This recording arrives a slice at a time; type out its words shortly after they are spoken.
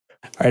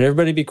All right,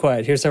 everybody be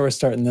quiet. Here's how we're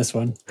starting this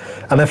one.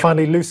 And then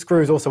finally, Loose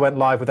Screws also went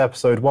live with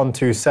episode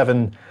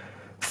 127,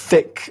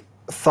 Thick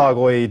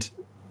Thargoid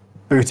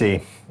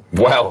Booty.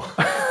 Well,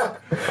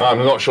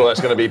 I'm not sure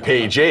that's going to be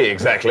PG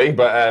exactly,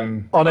 but...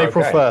 on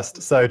April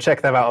 1st, so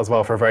check them out as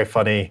well for a very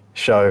funny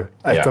show.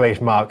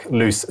 Exclamation mark,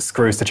 Loose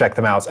Screws to check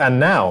them out.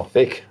 And now...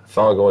 Thick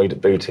Thargoid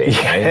Booty.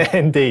 Yeah,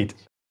 indeed.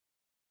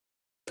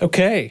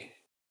 Okay.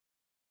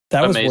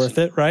 That was worth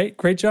it, right?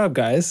 Great job,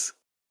 guys.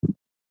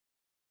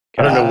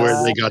 I don't know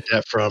where they got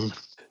that from.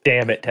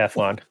 Damn it,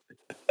 Teflon.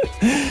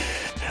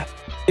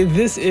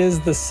 This is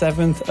the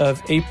 7th of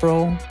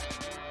April,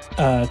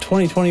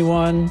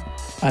 2021.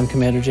 I'm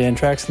Commander Jan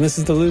Trax, and this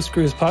is the Loose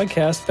Screws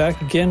podcast, back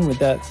again with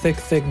that thick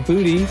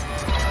booty. It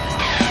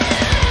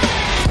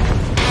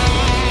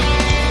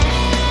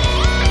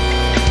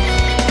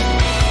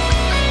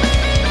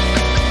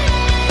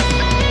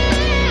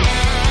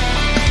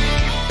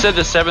said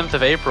the 7th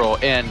of April,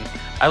 and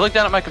I looked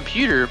down at my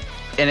computer,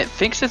 and it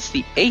thinks it's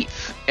the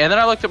 8th. And then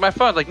I looked at my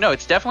phone, like, no,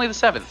 it's definitely the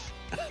 7th.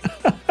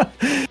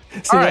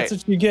 See, that's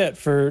what you get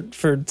for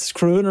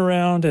screwing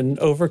around and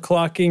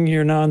overclocking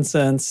your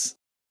nonsense.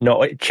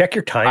 No, check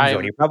your time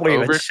zone. You probably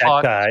even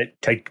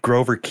set to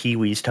Grover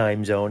Kiwi's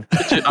time zone.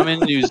 I'm in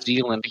New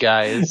Zealand,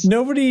 guys.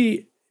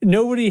 Nobody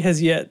has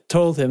yet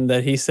told him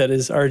that he said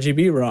his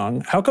RGB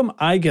wrong. How come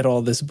I get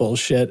all this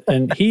bullshit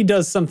and he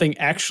does something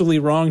actually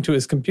wrong to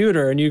his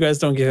computer and you guys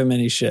don't give him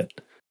any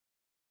shit?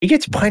 He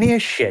gets plenty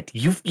of shit.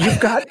 You've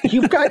got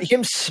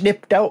him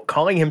snipped out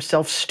calling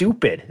himself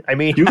stupid. I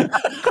mean,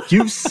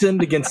 you've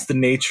sinned against the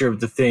nature of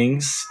the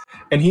things,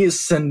 and he has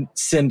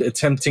sinned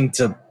attempting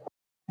to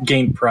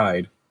gain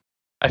pride.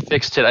 I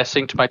fixed it. I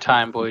synced my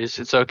time, boys.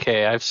 It's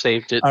okay. I've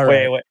saved it. All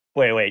right.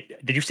 Wait.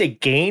 Did you say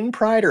gain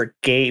pride or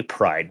gay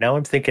pride? Now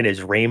I'm thinking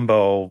is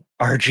rainbow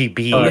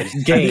RGB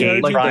is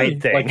gay like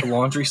pride thing. Like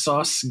laundry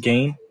sauce,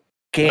 gain?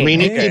 I mean,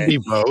 it could be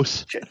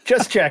both.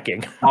 Just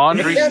checking.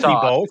 Laundry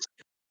sauce.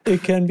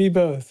 It can be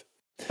both.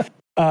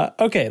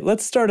 Okay,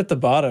 let's start at the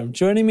bottom.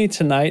 Joining me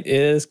tonight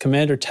is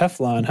Commander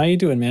Teflon. How you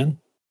doing, man?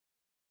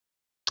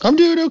 I'm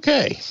doing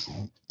okay.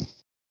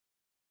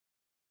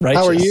 Righteous.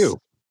 How are you?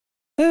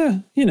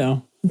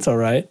 It's all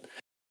right.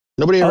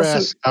 Nobody ever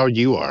asks how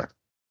you are.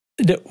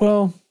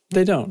 Well,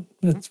 they don't.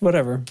 It's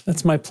whatever.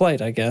 That's my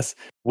plight, I guess.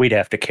 We'd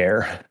have to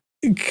care.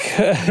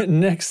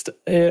 Next.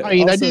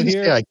 I didn't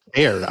say I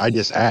cared. I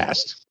just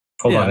asked.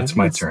 Hold on, it's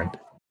my turn.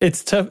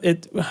 It's tough.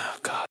 Oh,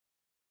 God.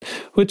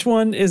 Which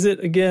one is it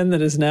again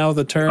that is now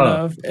the turn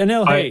of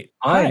NL Hate?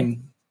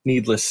 I'm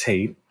Needless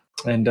Hate,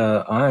 and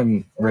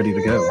I'm ready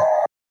to go.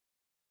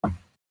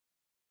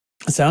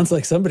 Sounds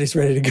like somebody's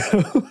ready to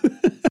go.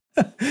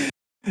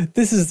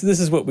 This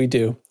is what we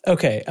do.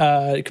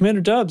 Okay,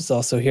 Commander Dubs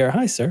also here.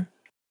 Hi, sir.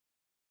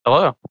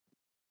 Hello.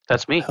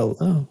 That's me.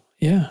 Hello.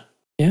 Yeah.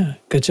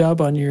 Good job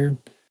on your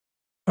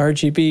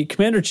RGB.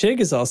 Commander Chig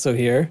is also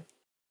here.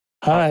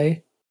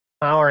 Hi.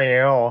 How are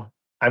you?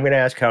 I'm going to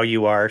ask how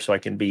you are so I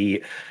can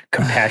be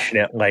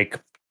compassionate like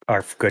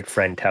our good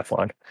friend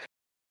Teflon.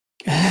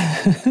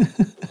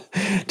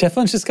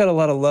 Teflon's just got a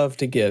lot of love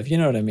to give. You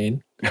know what I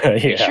mean? Are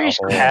you sure he's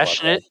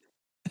passionate?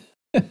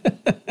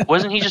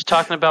 Wasn't he just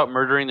talking about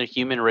murdering the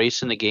human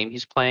race in the game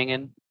he's playing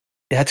in?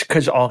 That's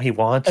because all he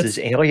wants is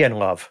alien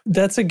love.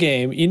 That's a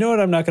game. You know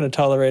what I'm not going to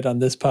tolerate on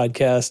this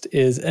podcast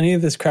is any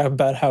of this crap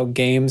about how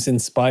games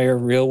inspire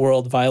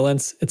real-world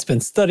violence. It's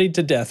been studied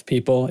to death,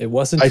 people. It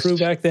wasn't true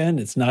back then.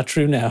 It's not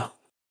true now.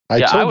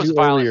 I was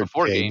violent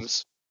before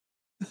games.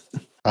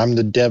 I'm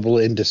the devil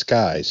in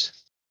disguise.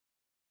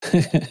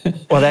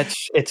 Well,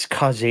 it's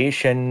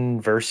causation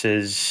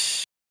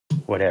versus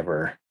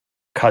whatever.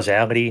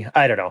 Causality.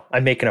 I don't know.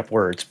 I'm making up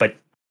words, but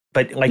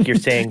like you're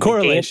saying,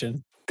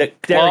 correlation. There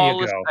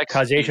you go.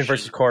 Causation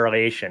versus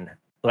correlation.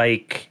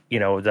 Like,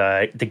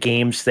 the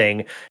games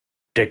thing.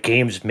 Do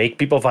games make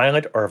people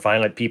violent, or are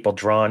violent people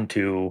drawn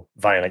to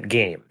violent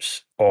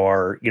games?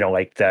 Or,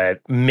 like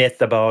the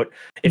myth about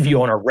if you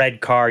own a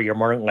red car, you're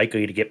more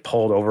likely to get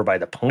pulled over by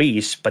the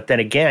police. But then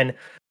again,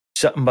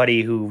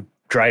 somebody who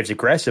drives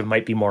aggressive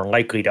might be more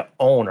likely to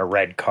own a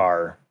red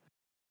car.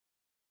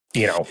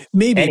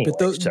 Maybe, anyway,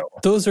 but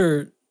those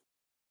are,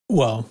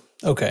 well,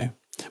 okay.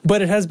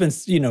 But it has been,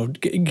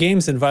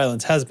 games and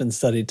violence has been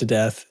studied to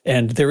death,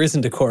 and there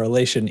isn't a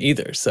correlation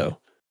either. So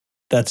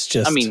that's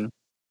just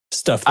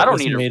stuff that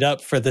was made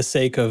up for the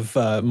sake of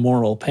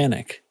moral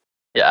panic.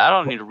 Yeah, I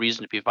don't need a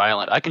reason to be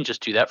violent. I can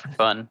just do that for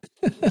fun.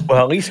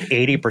 Well, at least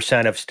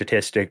 80% of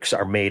statistics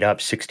are made up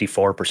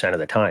 64% of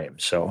the time.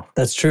 So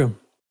that's true.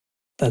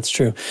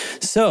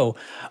 So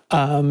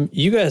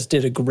you guys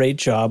did a great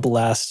job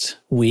last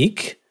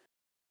week.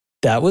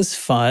 That was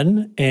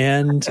fun.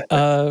 And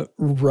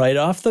right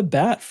off the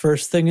bat,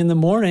 first thing in the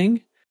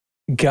morning,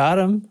 got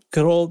him.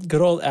 Good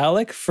old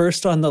Alec,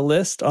 first on the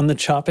list on the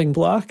chopping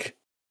block.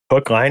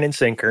 Hook, line, and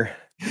sinker.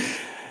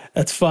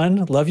 That's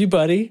fun. Love you,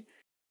 buddy.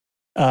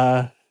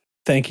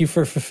 Thank you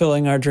for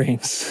fulfilling our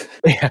dreams.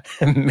 Yeah,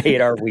 made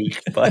our week,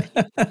 but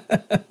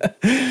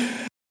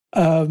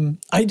I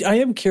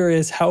am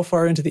curious how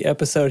far into the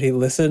episode he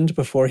listened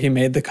before he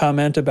made the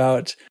comment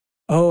about,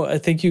 oh, I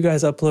think you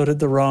guys uploaded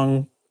the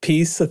wrong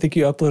piece. I think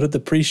you uploaded the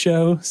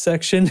pre-show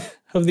section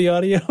of the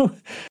audio.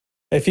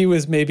 If he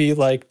was maybe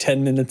like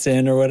 10 minutes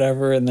in or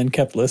whatever and then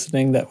kept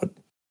listening, that would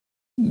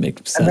make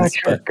sense. I'm not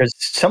sure, because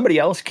somebody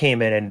else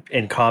came in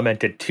and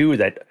commented too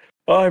that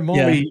I'm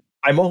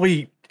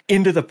only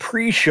into the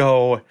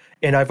pre-show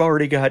and I've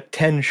already got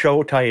 10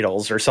 show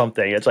titles or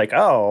something. It's like,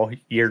 oh,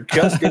 you're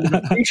just in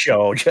the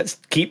pre-show.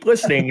 Just keep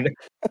listening.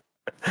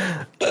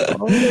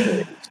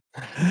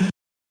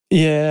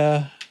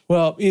 Yeah.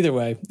 Well, either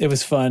way, it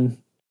was fun.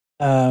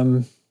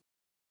 And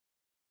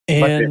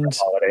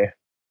holiday.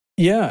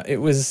 Yeah, it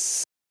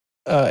was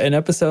an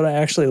episode I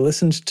actually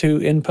listened to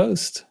in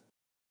post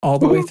all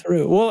the way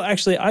through. Well,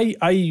 actually,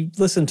 I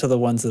listened to the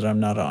ones that I'm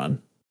not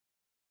on.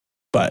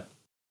 But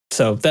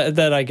so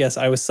that I guess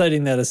I was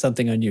citing that as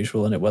something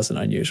unusual, and it wasn't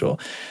unusual.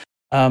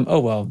 Oh,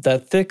 well,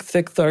 that thick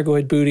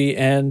Thargoid booty,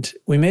 and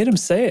we made him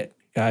say it,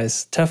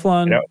 guys.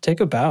 Teflon, take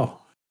a bow.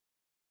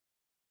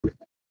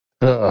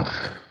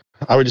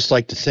 I would just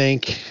like to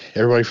thank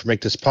everybody for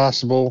making this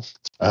possible.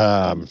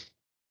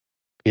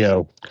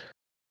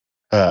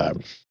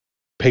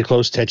 Pay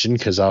close attention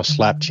because I'll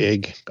slap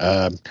Chig.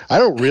 I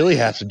don't really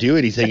have to do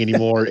anything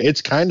anymore.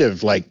 It's kind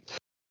of like,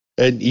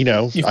 and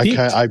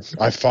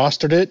I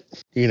fostered it.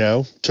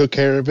 Took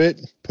care of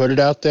it, put it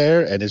out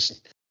there, and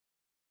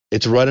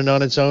it's running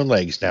on its own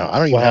legs now. I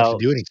don't even have to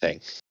do anything.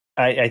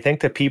 I think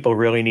that people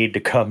really need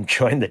to come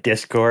join the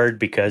Discord,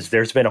 because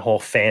there's been a whole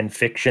fan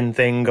fiction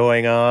thing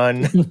going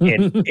on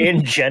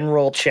in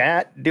general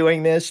chat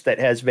doing this that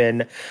has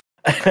been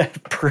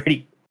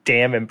pretty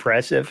damn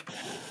impressive.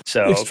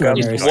 So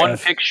one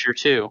picture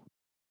too.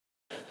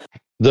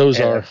 Those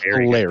are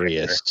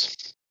hilarious.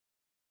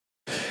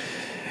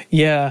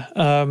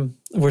 Yeah,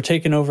 we're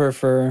taking over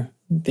for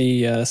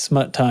the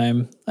smut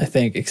time, I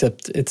think,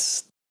 except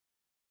it's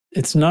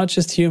not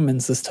just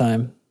humans this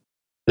time.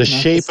 The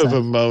shape of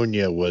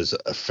ammonia was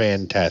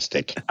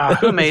fantastic.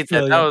 Who made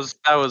that?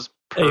 That was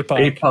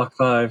APOC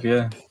 5,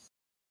 yeah.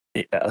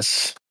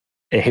 Yes.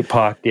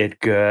 APOC did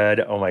good.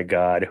 Oh my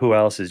God. Who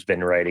else has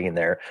been writing in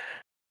there?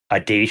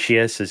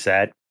 Audacious, is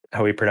that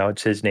how we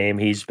pronounce his name?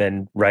 He's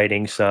been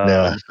writing some.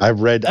 Yeah, I've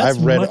read all of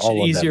them. That's a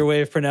much easier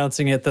way of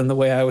pronouncing it than the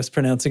way I was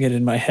pronouncing it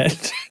in my head.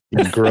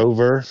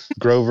 Grover's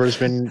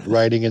been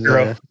writing in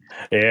there.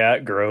 Yeah,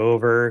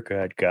 Grover.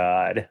 Good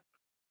God.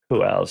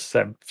 Who else?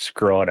 I'm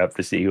scrolling up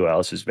to see who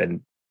else has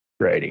been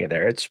writing in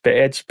there.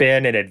 It's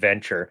been an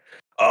adventure.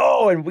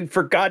 Oh, and we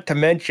forgot to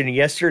mention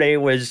yesterday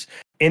was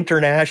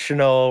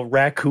International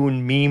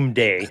Raccoon Meme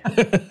Day.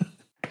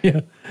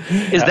 Yeah.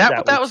 Is that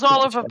what that was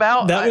all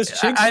about? That was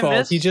Chig's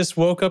fault. He just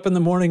woke up in the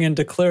morning and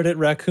declared it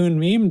Raccoon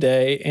Meme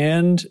Day,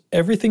 and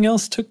everything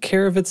else took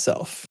care of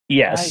itself.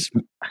 Yes.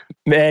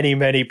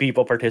 Many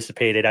people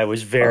participated. I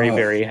was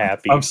very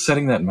happy. I'm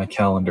setting that in my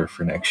calendar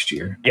for next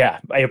year. Yeah,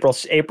 April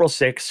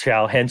 6th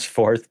shall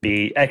henceforth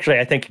be... Actually,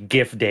 I think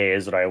GIF Day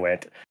is what I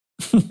went.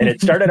 And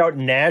it started out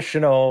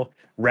National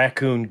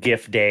Raccoon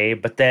GIF Day,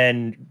 but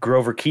then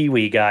Grover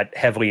Kiwi got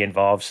heavily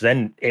involved. So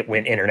then it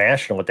went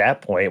international at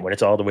that point when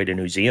it's all the way to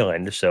New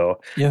Zealand. So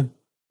yeah,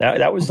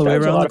 that was all the way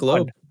around a lot the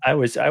globe. of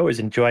fun. I was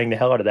enjoying the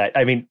hell out of that.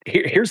 I mean,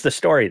 here's the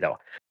story though.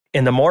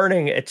 In the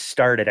morning it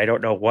started. I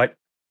don't know what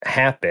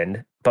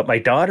happened, but my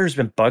daughter's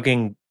been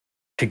bugging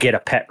to get a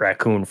pet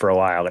raccoon for a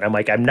while, and I'm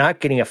like, I'm not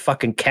getting a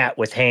fucking cat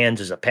with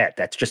hands as a pet.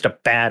 That's just a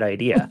bad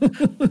idea.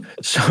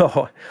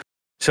 So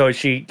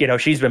she,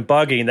 she's been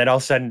bugging, and then all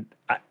of a sudden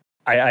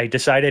I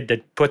decided to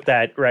put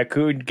that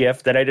raccoon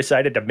gift. Then I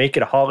decided to make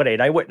it a holiday,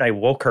 and I went and I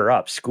woke her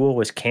up. School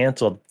was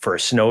canceled for a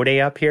snow day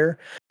up here,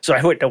 so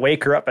I went to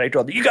wake her up, and I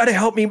told her, "You got to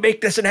help me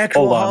make this an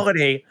actual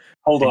holiday."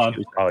 Hold on. She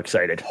was all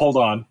excited. Hold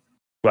on.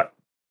 What?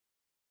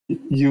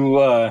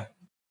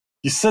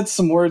 You said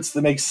some words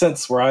that make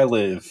sense where I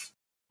live,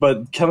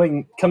 but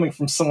coming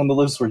from someone that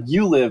lives where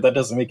you live, that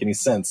doesn't make any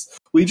sense.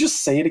 Will you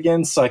just say it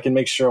again so I can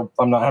make sure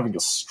I'm not having a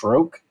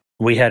stroke?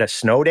 We had a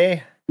snow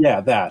day?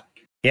 Yeah, that.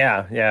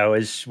 Yeah, it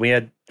was. We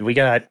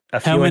got a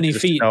few How many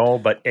inches feet? of snow,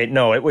 but it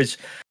was.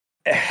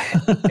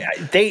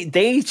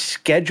 They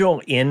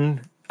schedule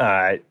in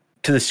to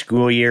the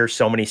school year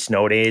so many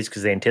snow days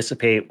because they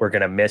anticipate we're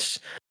going to miss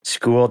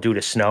school due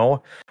to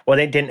snow. Well,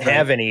 they didn't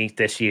have any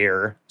this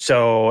year,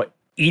 so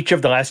each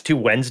of the last 2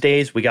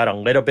 Wednesdays we got a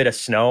little bit of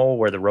snow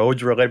where the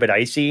roads were a little bit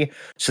icy,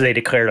 so they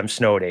declared them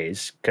snow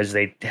days because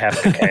they have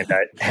to kind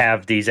of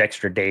have these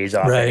extra days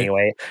off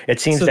anyway. It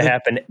seems to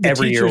happen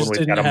every year when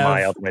we've got a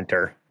mild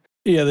winter.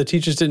 Yeah, the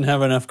teachers didn't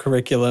have enough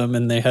curriculum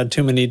and they had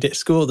too many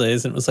school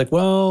days, and it was like,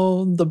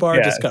 well, the bar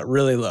just got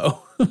really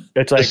low.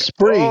 It's like,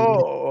 spring.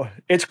 Oh,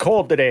 it's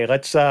cold today.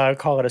 Let's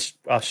call it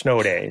a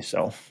snow day.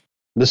 So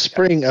the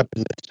spring up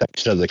in this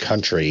section of the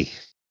country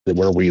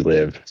where we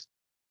live,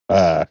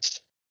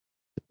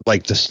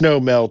 like the snow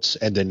melts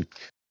and then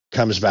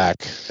comes back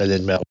and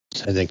then melts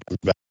and then comes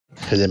back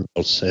and then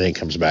melts and then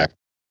comes back.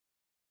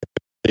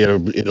 It'll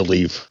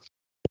leave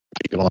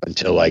on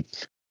until like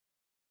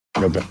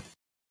November.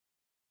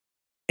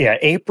 Yeah,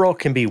 April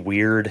can be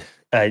weird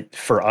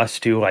for us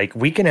too. Like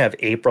we can have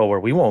April where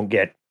we won't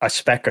get a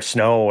speck of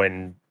snow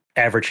in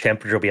average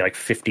temperature will be like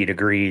 50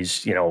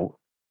 degrees,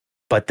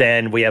 but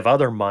then we have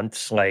other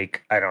months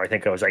like, I don't know, I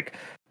think it was like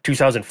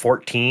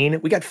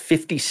 2014, we got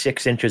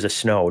 56 inches of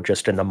snow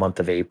just in the month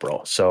of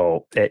April.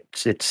 So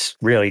it's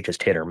really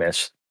just hit or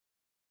miss.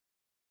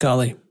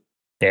 Golly.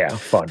 Yeah,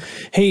 fun.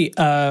 Hey,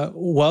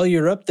 while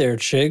you're up there,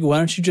 Chig, why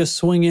don't you just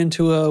swing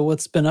into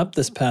what's been up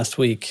this past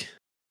week?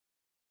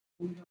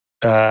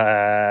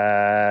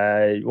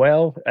 There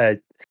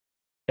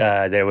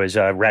was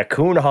a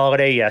raccoon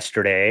holiday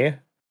yesterday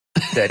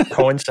that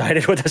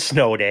coincided with a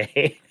snow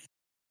day.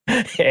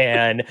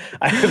 And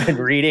I've been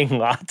reading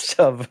lots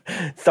of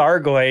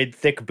Thargoid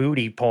thick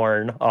booty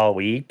porn all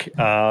week.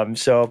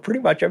 So pretty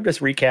much I'm just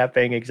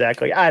recapping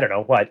exactly. I don't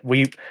know what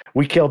we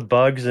killed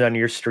bugs on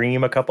your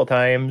stream a couple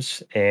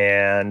times,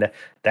 and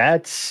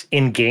that's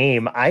in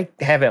game. I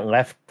haven't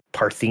left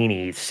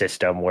Partheni's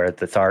system where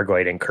the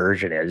Thargoid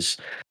incursion is.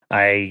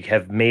 I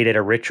have made it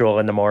a ritual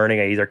in the morning.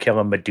 I either kill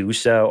a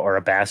Medusa or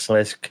a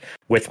Basilisk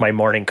with my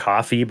morning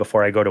coffee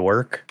before I go to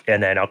work.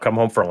 And then I'll come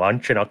home for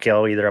lunch and I'll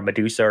kill either a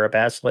Medusa or a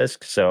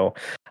Basilisk. So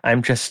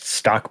I'm just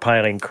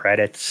stockpiling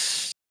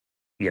credits,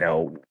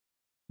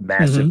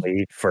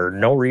 massively for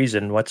no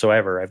reason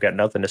whatsoever. I've got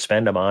nothing to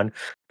spend them on,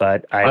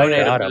 but I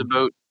got them.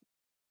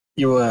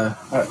 The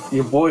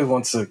Your boy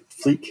wants a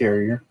fleet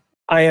carrier.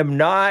 I am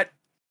not.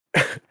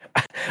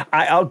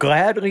 I'll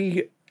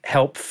gladly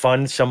help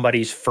fund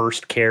somebody's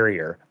first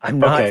carrier. I'm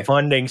not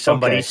funding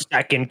somebody's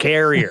second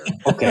carrier.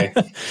 Okay.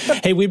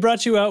 Hey, we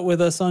brought you out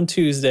with us on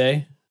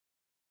Tuesday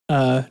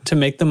to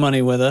make the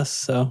money with us.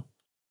 So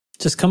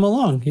just come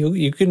along.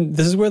 You can.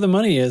 This is where the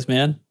money is,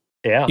 man.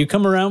 Yeah. You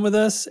come around with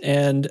us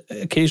and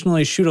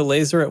occasionally shoot a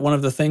laser at one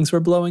of the things we're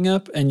blowing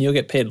up, and you'll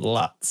get paid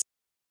lots.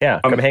 Yeah.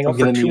 Come hang out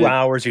for 2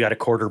 hours. You got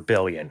 $250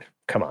 million.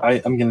 Come on.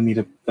 I'm going to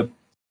need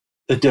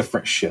a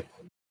different ship.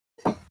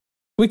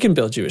 We can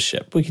build you a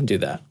ship. We can do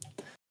that.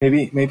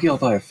 Maybe I'll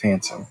buy a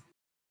Phantom.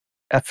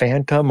 A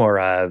Phantom or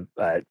a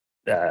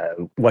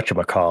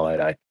whatchamacallit,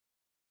 a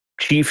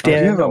Chieftain? Do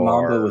you have a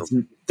Mamba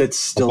that's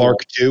still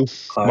Mark II?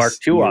 Mark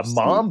II, a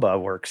Mamba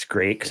works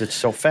great because it's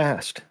so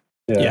fast.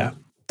 Yeah.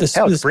 The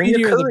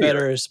speedier the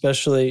better,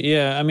 especially.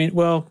 Yeah, I mean,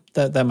 well,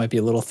 that might be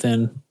a little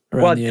thin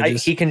around the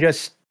edges. He can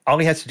just, all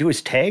he has to do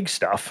is tag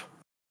stuff.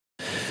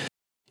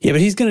 Yeah,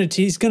 but he's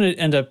gonna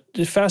end up,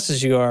 as fast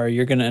as you are,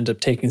 you're gonna end up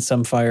taking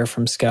some fire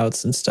from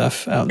scouts and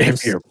stuff out in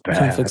those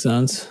conflict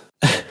zones.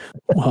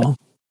 Well,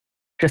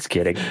 just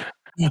kidding.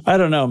 I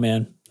don't know,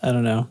 man. I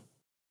don't know.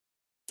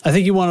 I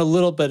think you want a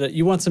little bit.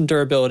 You want some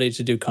durability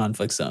to do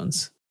conflict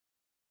zones.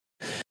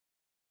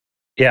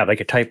 Yeah, like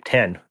a Type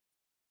 10.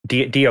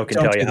 Dio can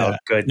tell you how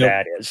good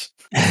that is.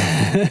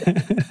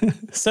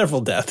 Several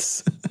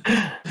deaths.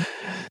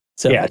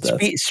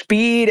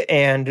 Speed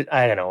and,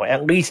 I don't know,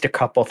 at least a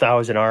couple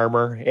thousand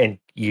armor, and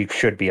you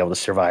should be able to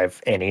survive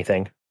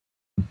anything.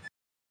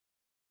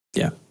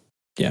 Yeah.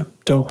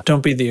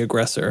 Don't be the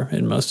aggressor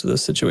in most of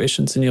those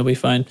situations, and you'll be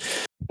fine.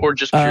 Or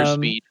just pure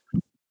speed.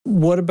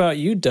 What about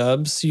you,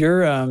 Dubs?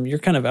 You're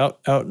kind of out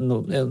in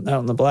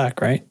the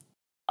black, right?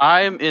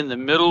 I'm in the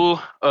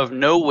middle of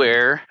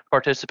nowhere,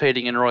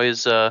 participating in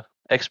Roy's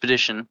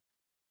expedition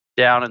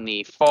down in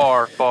the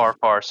far, far,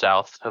 far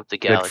south of the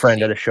galaxy. Good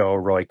friend of the show,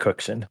 Roy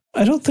Cookson.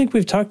 I don't think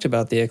we've talked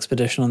about the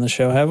expedition on the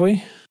show, have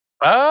we?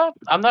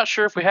 I'm not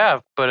sure if we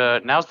have,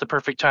 but now's the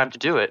perfect time to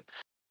do it.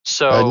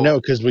 So no,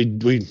 because we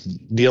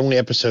the only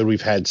episode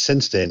we've had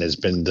since then has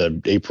been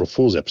the April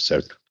Fool's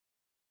episode.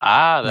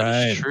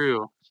 That is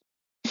true.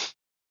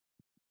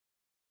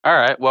 All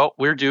right. Well,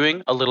 we're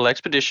doing a little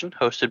expedition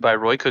hosted by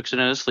Roy Cookson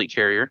and his fleet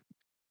carrier.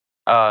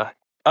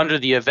 Under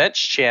the events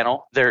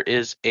channel, there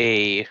is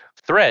a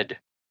thread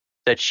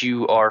that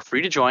you are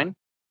free to join.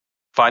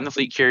 Find the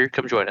fleet carrier,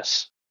 come join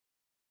us.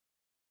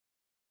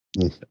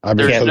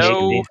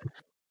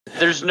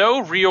 There's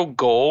no real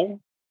goal.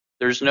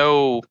 There's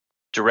no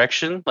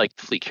direction. Like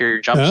the fleet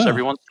carrier jumps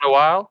every once in a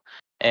while,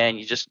 and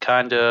you just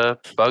kind of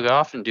bug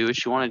off and do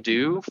what you want to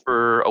do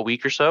for a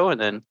week or so,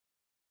 and then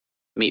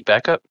meet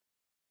back up.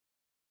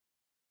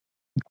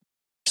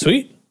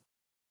 Sweet.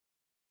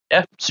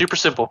 Yeah, super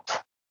simple.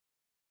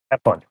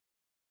 Have fun.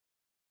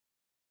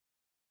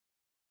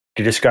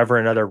 Did you discover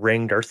another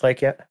ringed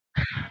Earth-like yet?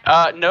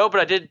 No, but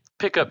I did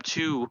pick up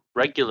 2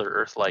 regular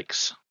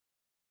Earth-likes.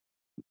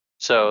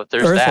 So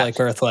there's Earth-like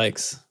that.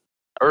 Earth-likes.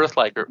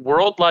 Earth-like,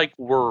 world-like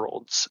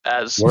worlds,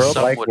 as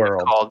some would have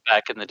called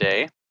back in the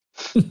day.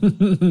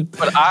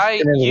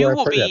 But you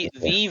will be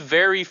the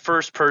very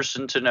first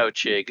person to know,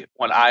 Chig,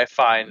 when I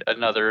find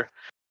another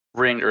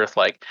ringed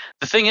Earth-like.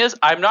 The thing is,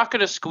 I'm not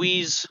going to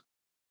squeeze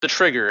the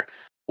trigger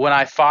when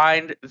I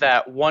find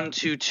that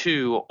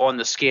 122 on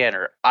the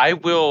scanner. I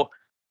will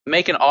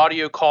make an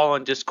audio call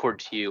on Discord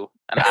to you,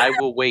 and I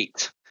will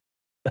wait.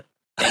 And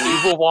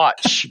you will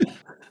watch.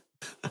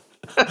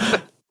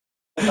 I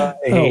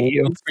hate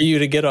you. For you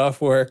to get off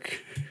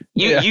work.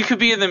 You could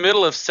be in the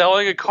middle of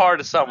selling a car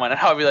to someone, and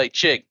I'll be like,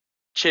 Chig,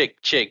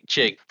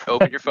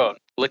 open your phone.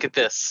 Look at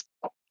this.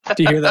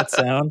 Do you hear that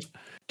sound?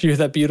 Do you hear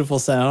that beautiful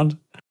sound?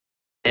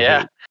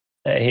 Yeah.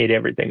 I hate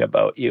everything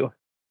about you.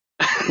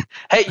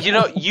 Hey,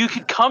 you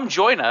could come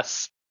join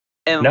us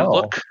and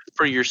look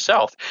for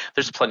yourself.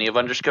 There's plenty of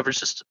undiscovered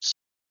systems.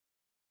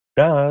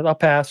 No, I'll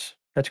pass.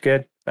 That's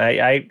good.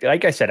 I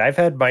like I said, I've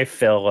had my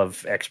fill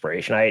of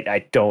exploration.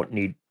 I don't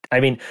need. I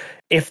mean,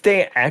 if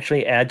they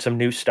actually add some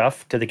new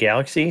stuff to the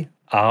galaxy,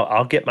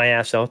 I'll get my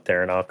ass out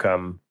there and I'll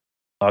come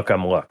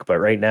look. But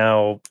right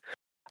now,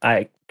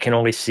 I can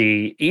only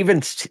see,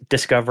 even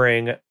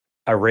discovering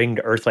a ringed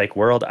Earth-like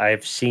world.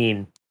 I've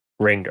seen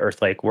ringed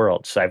Earth-like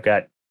worlds, so I've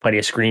got plenty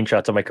of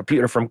screenshots on my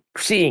computer from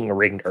seeing a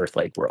ringed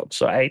Earth-like world.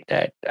 So I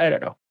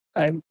don't know.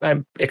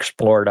 I'm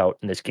explored out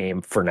in this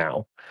game for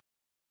now.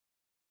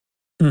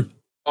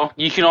 Well,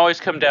 you can always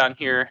come down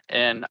here,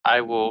 and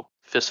I will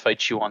fist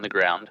fight you on the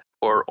ground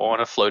or on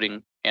a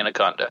floating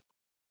anaconda.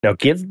 Now,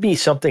 give me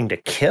something to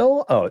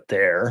kill out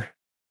there.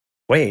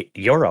 Wait,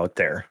 you're out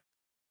there.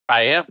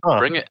 I am. Huh.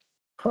 Bring it.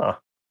 Huh.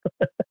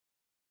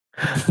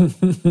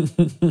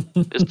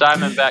 This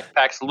Diamondback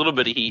packs a little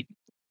bit of heat.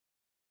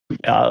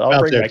 I'll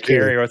bring my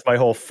carrier with my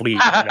whole fleet.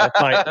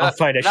 I'll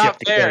find a ship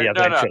to carry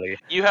eventually. No.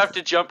 You have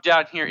to jump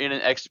down here in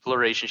an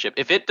exploration ship.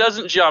 If it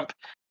doesn't jump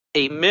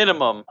a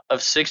minimum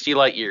of 60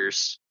 light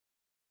years,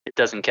 it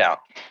doesn't count.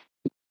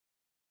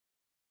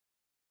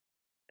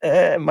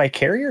 My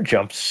carrier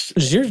jumps.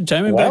 Does your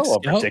Diamondback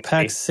Scout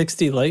pack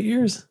 60 light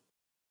years?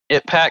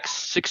 It packs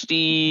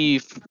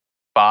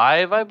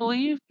 65, I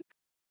believe.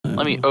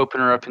 Let me open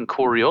her up in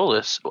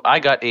Coriolis. I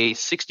got a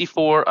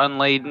 64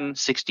 unladen,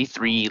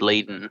 63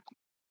 laden.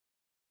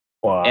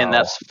 Wow. And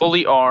that's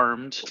fully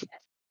armed,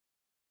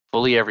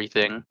 fully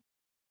everything.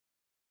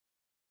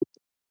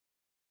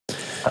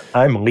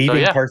 I'm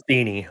leaving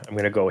Partheni. I'm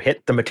going to go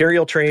hit the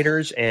material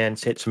traders and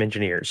hit some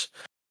engineers.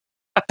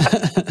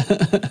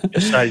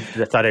 I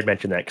thought I'd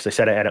mention that because I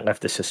said I hadn't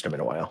left the system in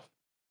a while.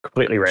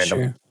 Completely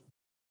random.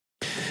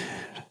 Sure.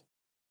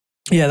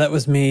 Yeah, that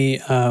was me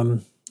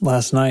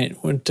last night.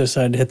 We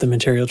decided to hit the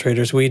material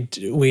traders. We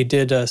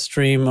did a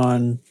stream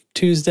on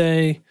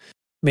Tuesday,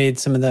 made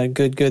some of that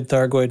good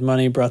Thargoid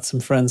money, brought some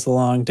friends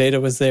along.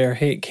 Data was there.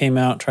 Hate came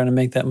out trying to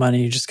make that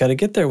money. You just got to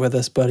get there with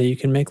us, buddy. You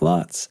can make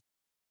lots.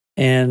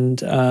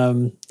 And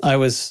I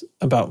was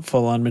about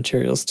full on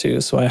materials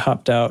too, so I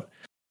hopped out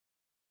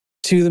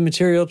to the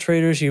material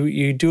traders.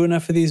 You do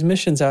enough of these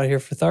missions out here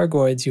for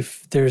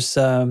Thargoids. There's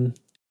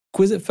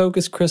exquisite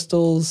focus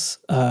crystals,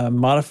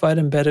 modified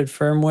embedded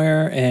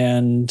firmware,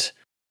 and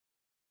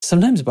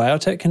sometimes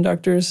biotech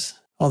conductors,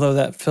 although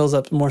that fills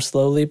up more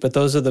slowly. But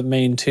those are the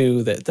main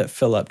two that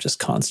fill up just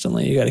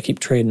constantly. You got to keep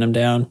trading them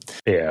down.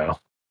 Yeah.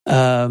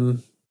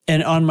 And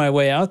on my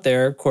way out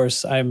there, of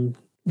course,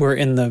 we're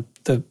in the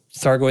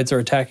Thargoids are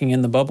attacking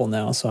in the bubble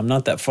now, so I'm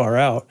not that far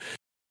out.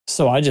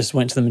 So I just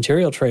went to the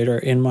material trader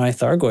in my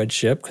Thargoid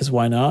ship, because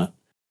why not?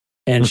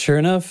 And sure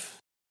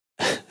enough,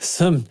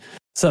 some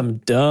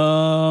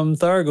dumb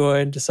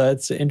Thargoid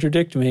decides to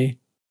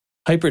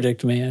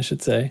hyperdict me, I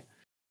should say.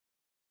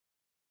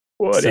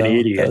 What an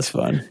idiot. That's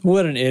fun.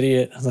 What an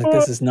idiot. I was like,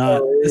 this is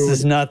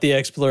not the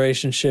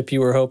exploration ship you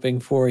were hoping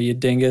for, you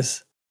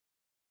dingus.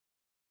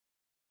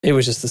 It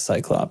was just the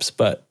Cyclops,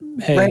 but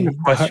hey, random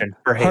question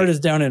heart is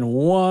down in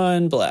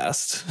one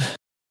blast.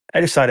 I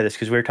just thought of this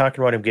because we were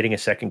talking about him getting a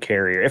second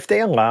carrier. If they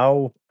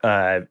allow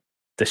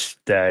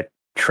the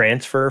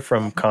transfer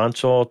from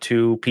console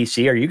to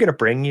PC, are you going to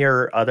bring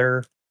your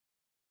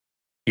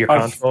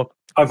console?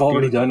 I've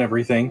already done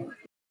everything.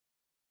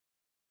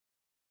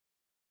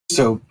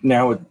 So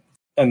now,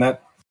 and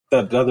that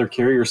other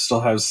carrier still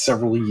has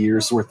several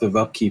years worth of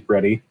upkeep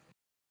ready.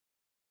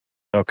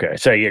 Okay,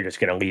 so you're just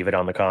going to leave it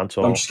on the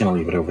console? I'm just going to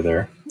leave it over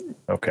there.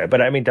 Okay,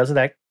 but I mean, doesn't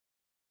that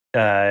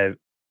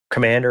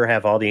commander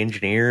have all the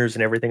engineers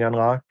and everything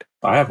unlocked?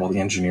 I have all the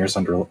engineers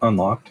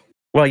unlocked.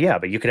 Well, yeah,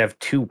 but you could have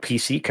two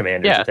PC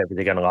commanders with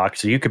everything unlocked,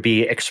 so you could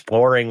be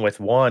exploring with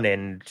one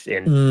and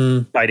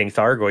fighting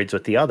Thargoids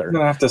with the other. I'm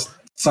going to have to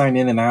sign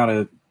in and out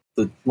of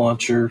the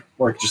launcher,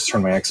 or I could just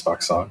turn my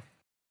Xbox on.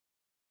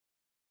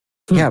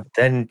 Yeah, but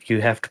then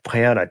you have to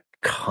play on a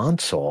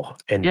console,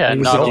 and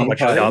not so much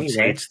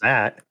updates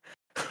that.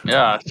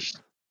 Yeah, it's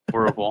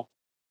horrible.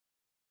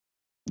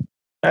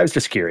 I was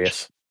just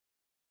curious.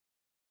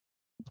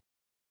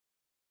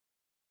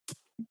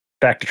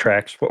 Back to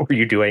tracks. What were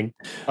you doing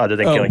other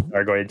than killing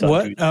Thargoids?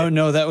 What? Oh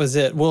no, that was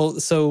it. Well,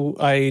 so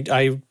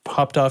I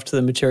hopped off to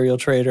the material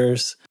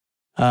traders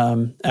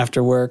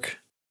after work,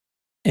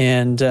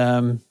 and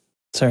sorry,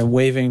 I'm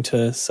waving to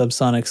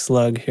Subsonic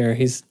Slug here.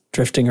 He's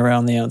drifting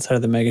around the outside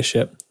of the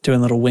megaship, doing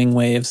little wing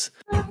waves.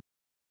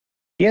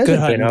 He hasn't Good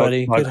hunting, been out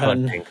buddy. bug Good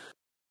hunting. hunting.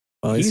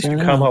 Well, He used to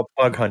come out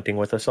bug hunting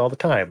with us all the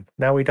time.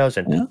 Now he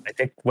doesn't. Yeah. I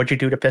think, what'd you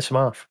do to piss him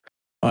off?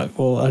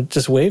 Well, I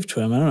just waved to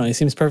him. I don't know. He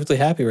seems perfectly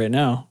happy right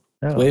now.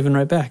 Oh. Waving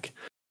right back.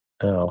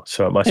 Oh,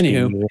 so it must be.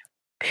 Damn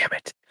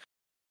it.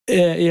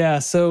 Yeah.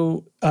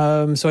 So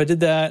I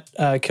did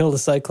that. Killed a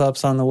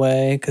Cyclops on the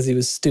way because he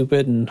was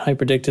stupid and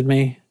hyperdicted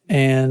me.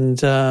 And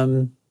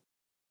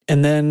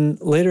then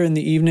later in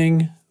the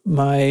evening,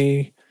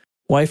 my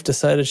wife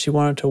decided she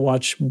wanted to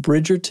watch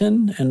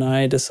Bridgerton, and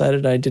I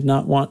decided I did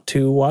not want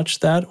to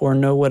watch that or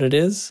know what it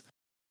is.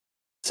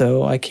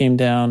 So I came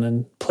down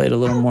and played a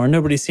little more.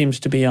 Nobody seems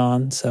to be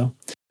on, so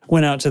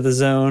went out to the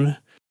zone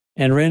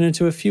and ran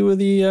into a few of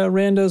the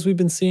randos we've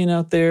been seeing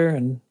out there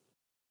and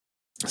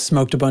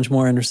smoked a bunch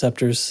more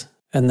interceptors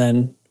and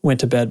then went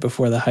to bed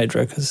before the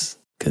Hydra because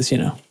you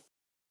know.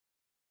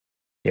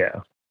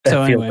 Yeah.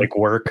 That feels like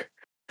work.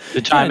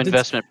 The time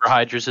investment for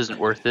Hydras isn't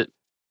worth it.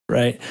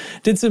 Right.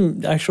 Did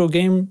some actual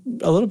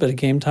a little bit of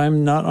game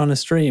time, not on a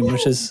stream,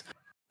 which is,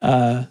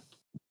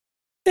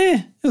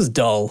 it was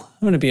dull.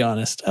 I'm going to be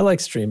honest. I like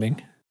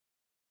streaming.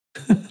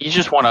 You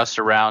just want us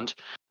around.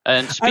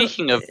 And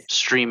speaking of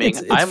streaming,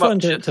 it's I'm fun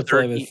up to to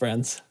play with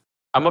friends.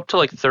 I'm up to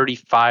like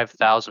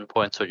 35,000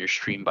 points on your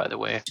stream, by the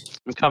way.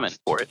 I'm coming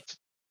for it.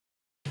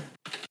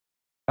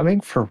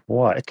 Coming for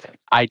what?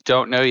 I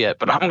don't know yet,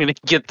 but I'm going to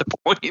get the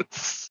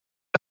points.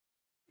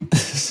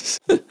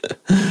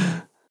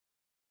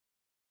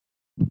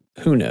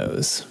 Who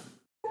knows?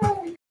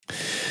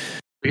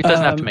 It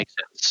doesn't have to make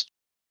sense.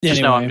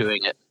 Just know I'm doing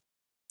it.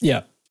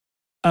 Yeah.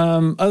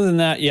 Other than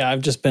that, yeah,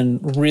 I've just been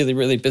really,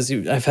 really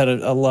busy. I've had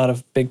a lot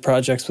of big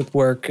projects with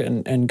work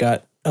and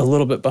got a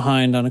little bit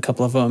behind on a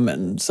couple of them.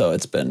 And so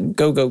it's been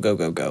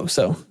go.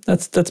 So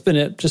that's been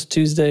it. Just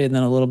Tuesday and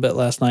then a little bit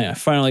last night. I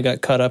finally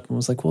got caught up and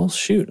was like, well,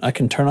 shoot, I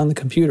can turn on the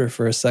computer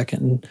for a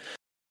second and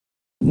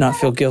not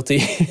feel guilty.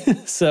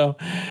 So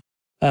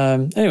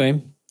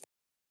anyway,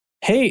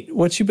 hey,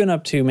 what you been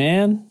up to,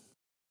 man?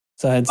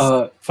 Besides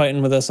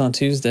fighting with us on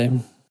Tuesday.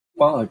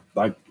 Well,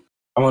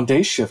 I'm on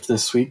day shift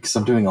this week because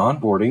I'm doing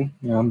onboarding.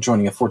 You know, I'm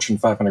joining a Fortune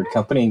 500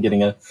 company and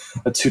getting a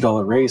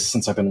 $2 raise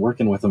since I've been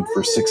working with them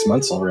for 6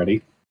 months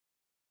already.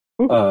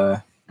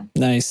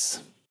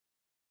 Nice.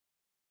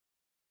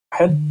 I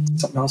had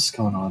something else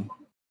going on.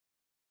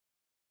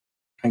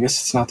 I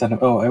guess it's not that.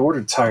 Oh, I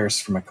ordered tires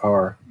for my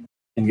car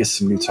and get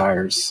some new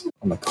tires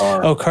on the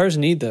car. Oh, cars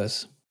need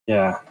those.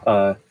 Yeah.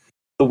 The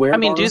wear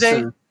bars do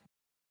they?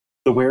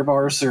 The wear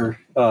bars are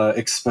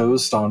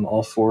exposed on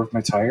all 4 of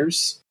my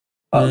tires.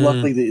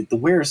 Luckily, the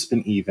wear's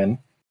been even,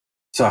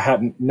 so I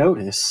hadn't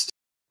noticed,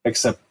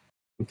 except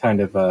I'm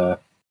kind of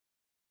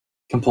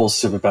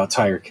compulsive about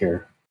tire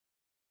care.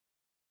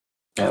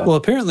 Well,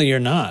 apparently you're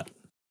not.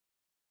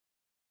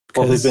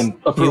 Well, they've been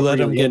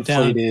appropriately get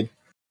inflated.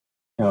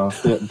 You know,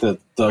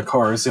 the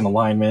car is in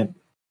alignment,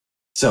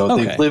 so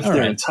they've lived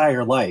their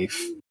entire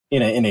life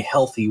in a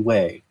healthy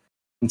way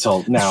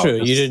until now. That's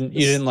true. You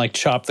didn't like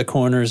chop the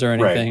corners or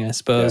anything. Right. I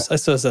suppose. Yeah. I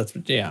suppose that's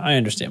I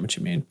understand what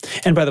you mean.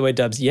 And by the way,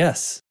 Dubs,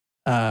 yes,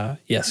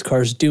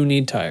 cars do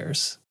need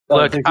tires.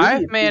 Look,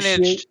 I've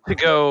managed to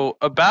go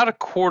about a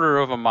quarter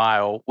of a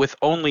mile with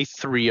only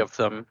 3 of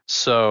them.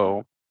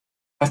 So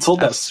I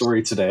told that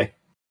story today.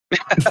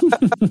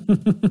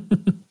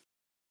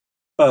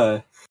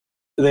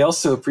 They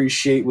also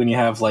appreciate when you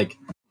have like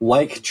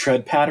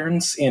tread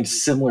patterns and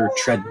similar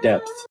tread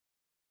depth.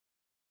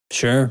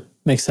 Sure,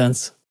 makes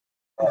sense.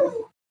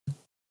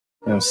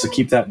 So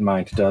keep that in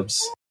mind,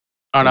 Dubs.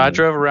 And I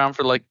drove around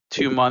for like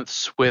 2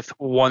 months with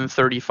one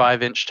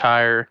 35-inch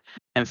tire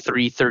and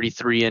 3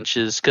 33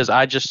 inches because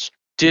I just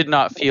did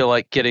not feel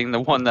like getting the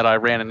one that I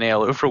ran a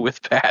nail over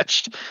with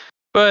patched.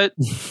 But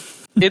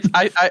it's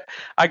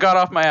I got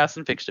off my ass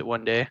and fixed it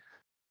one day.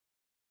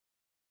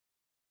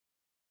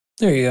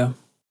 There you go.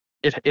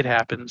 It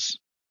happens.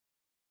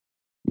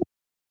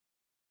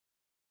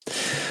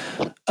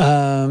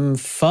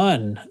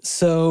 Fun.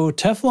 So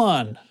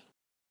Teflon,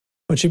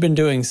 what you been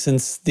doing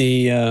since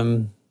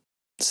the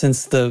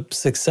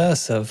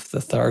success of the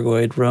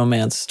Thargoid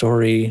romance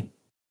story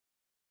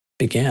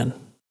began?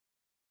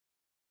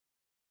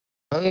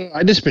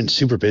 I've just been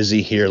super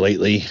busy here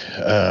lately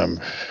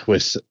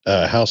with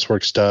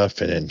housework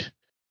stuff and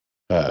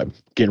then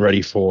getting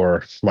ready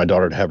for my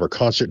daughter to have her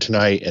concert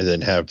tonight and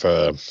then have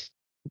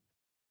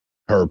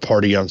her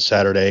party on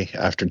Saturday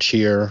after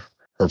cheer,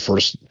 her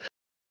first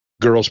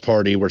girls'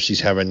 party where she's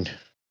having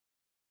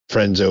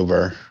friends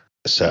over.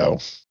 So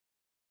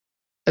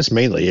that's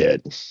mainly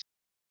it.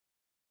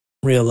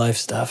 Real life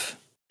stuff.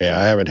 Yeah,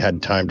 I haven't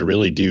had time to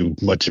really do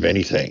much of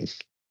anything.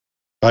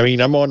 I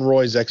mean, I'm on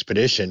Roy's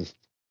Expedition,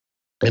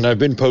 and I've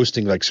been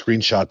posting like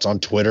screenshots on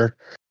Twitter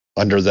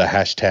under the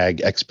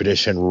hashtag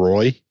Expedition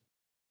Roy.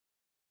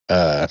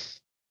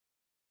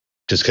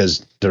 Just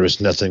because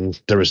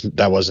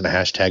that wasn't a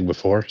hashtag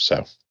before,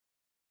 so.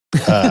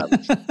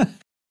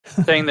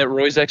 Saying that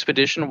Roy's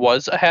Expedition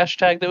was a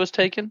hashtag that was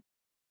taken?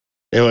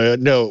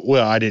 No,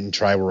 well, I didn't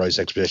try Roy's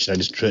Expedition. I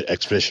just put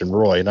Expedition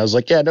Roy, and I was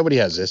like, yeah, nobody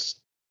has this.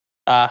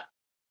 And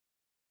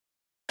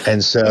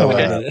so,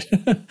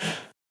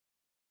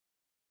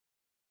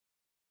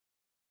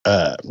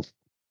 I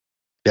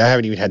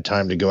haven't even had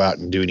time to go out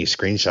and do any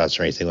screenshots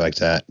or anything like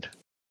that.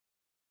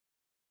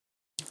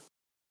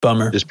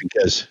 Bummer. Just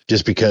because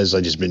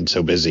I've just been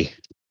so busy.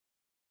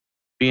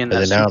 Being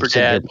that super now I'm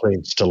sitting dad. here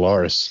playing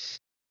Stellaris.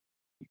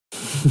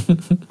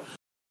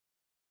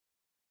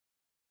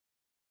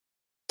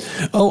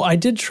 Oh, I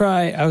did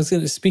try.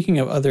 Speaking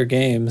of other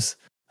games,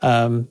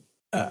 I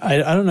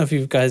don't know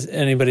if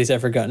anybody's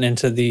ever gotten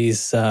into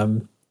these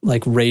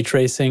like ray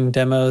tracing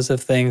demos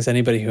of things.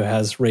 Anybody who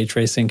has ray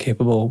tracing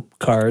capable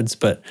cards,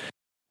 but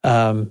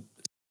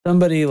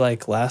somebody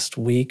like last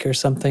week or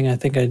something, I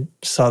think I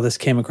saw this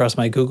came across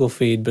my Google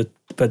feed,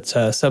 but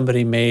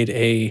somebody made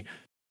a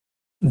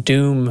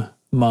Doom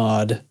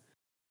mod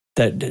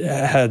that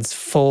has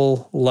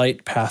full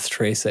light path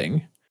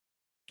tracing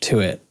to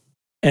it.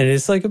 And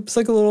it's like a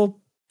little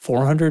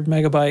 400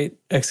 megabyte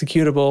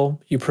executable.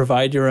 You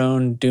provide your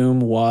own Doom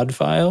WAD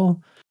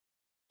file,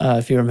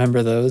 if you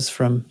remember those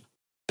from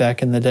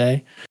back in the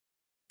day.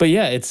 But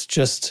yeah, it's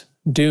just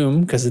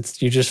Doom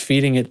because you're just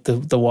feeding it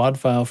the WAD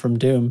file from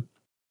Doom.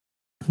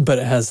 But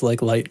it has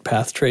like light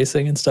path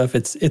tracing and stuff.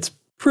 It's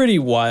pretty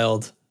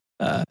wild,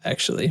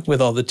 actually,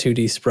 with all the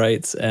 2D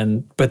sprites,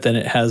 but then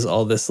it has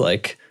all this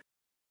like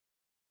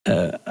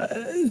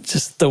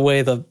just the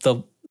way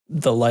the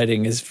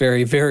lighting is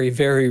very, very,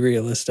 very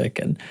realistic,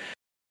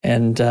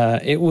 and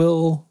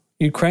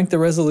you crank the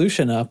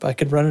resolution up. I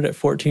could run it at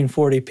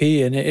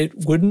 1440p, and it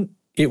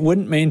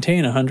wouldn't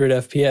maintain 100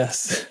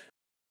 FPS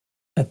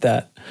at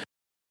that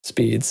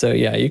speed. So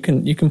yeah, you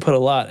can put a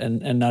lot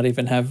and not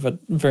even have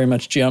very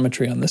much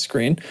geometry on the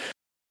screen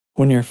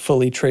when you're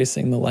fully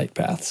tracing the light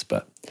paths.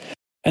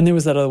 And there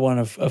was that other one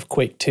of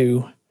Quake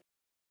 2.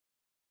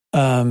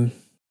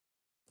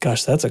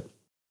 Gosh, that's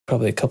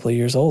probably a couple of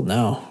years old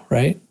now,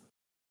 right?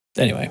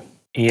 Anyway,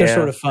 they're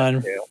sort of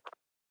fun.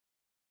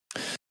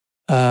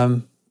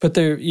 But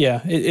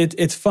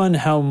it's fun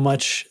how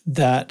much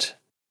that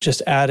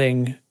just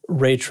adding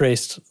ray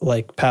traced,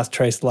 like path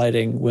traced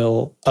lighting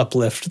will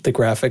uplift the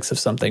graphics of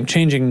something,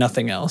 changing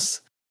nothing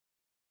else.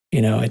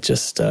 It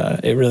just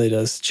it really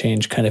does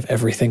change kind of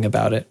everything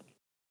about it.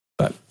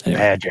 But anyway,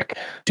 magic.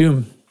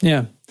 Doom,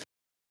 yeah.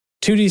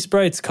 2D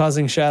sprites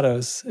causing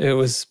shadows. It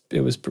was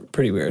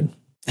pretty weird.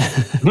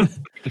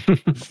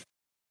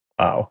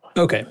 Wow.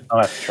 Okay,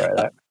 I'll have to try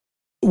that.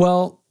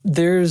 Well,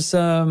 there's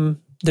a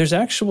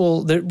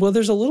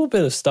little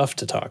bit of stuff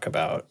to talk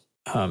about.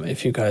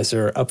 If you guys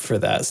are up for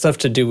that, stuff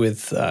to do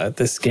with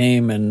this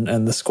game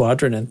and the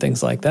squadron and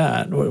things like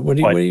that. What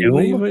do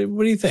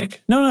you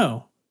think?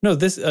 No.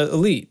 This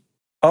Elite.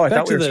 Oh, I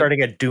thought we were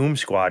starting a Doom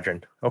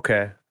Squadron.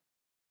 Okay.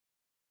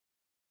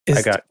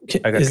 Is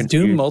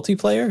Doom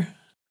multiplayer?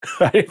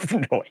 I have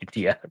no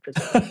idea.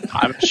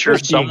 I'm sure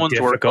someone's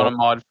working on a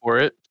mod for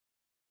it.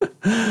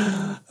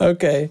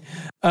 Okay.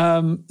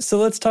 So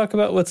let's talk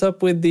about what's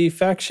up with the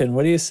faction.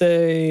 What do you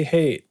say?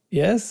 Hate?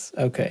 Yes?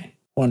 Okay.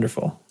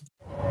 Wonderful.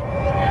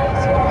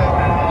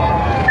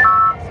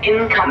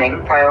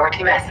 Incoming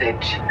priority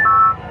message.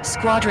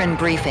 Squadron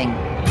briefing.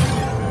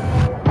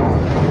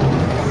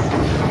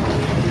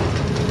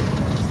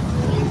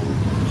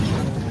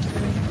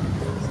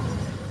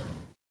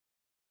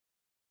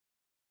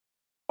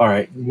 All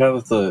right, now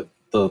that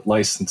the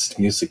licensed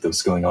music that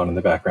was going on in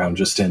the background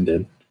just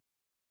ended,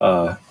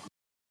 man,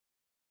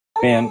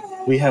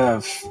 we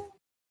have...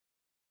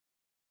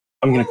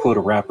 I'm going to quote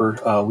a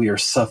rapper. We are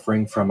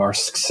suffering from our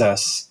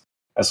success,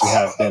 as we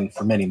have been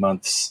for many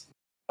months.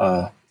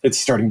 It's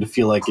starting to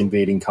feel like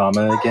invading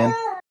Kama again,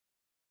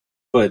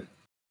 but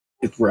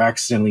we're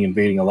accidentally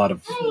invading a lot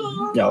of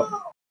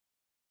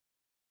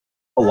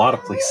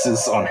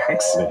places on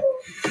accident.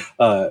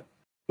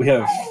 We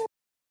have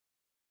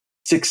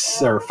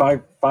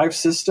five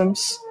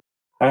systems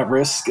at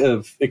risk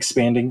of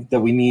expanding that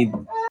we need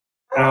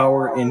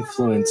our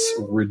influence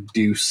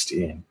reduced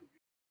in.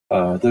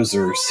 Those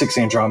are 6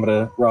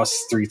 Andromeda,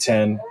 Ross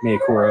 310,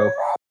 Miyakuro,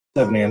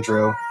 7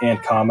 Andro,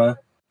 and Kama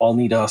all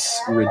need us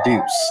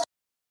reduced.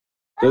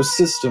 Those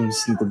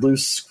systems need the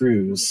loose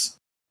screws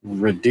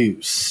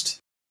reduced.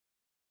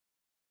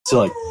 So,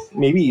 like,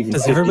 maybe even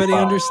Does 55.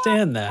 Everybody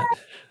understand that?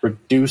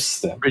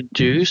 Reduce them.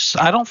 Reduce?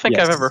 I don't think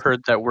I've ever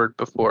heard that word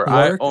before. Work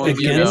I only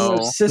know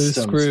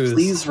systems.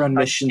 Please run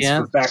missions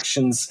for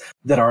factions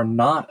that are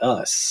not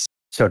us.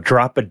 So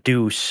drop a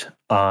deuce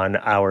on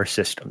our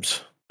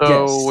systems.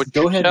 So what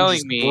go you're ahead telling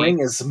and me,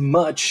 bring as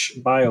much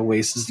bio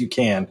waste as you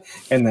can,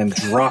 and then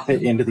drop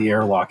it into the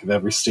airlock of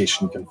every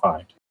station you can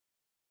find.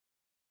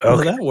 Okay.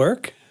 Will that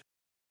work?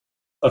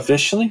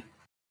 Officially?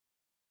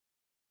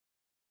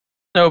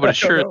 No, but it's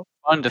sure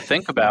fun to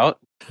think about.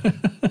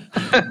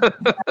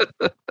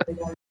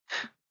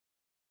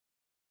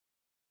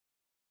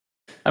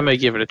 I may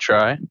give it a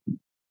try.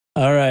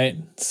 All right.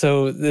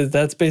 So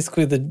that's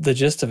basically the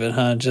gist of it,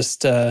 huh?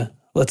 Just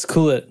let's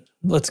cool it.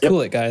 Let's cool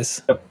it,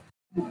 guys. Yep.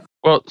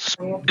 Well,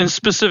 in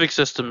specific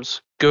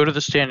systems, go to the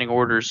standing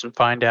orders and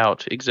find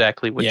out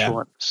exactly which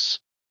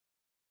ones.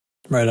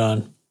 Right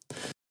on.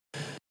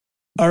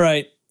 All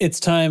right.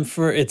 It's time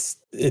for it's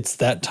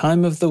that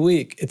time of the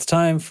week. It's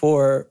time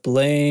for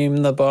Blame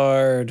the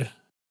Bard.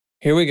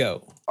 Here we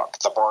go.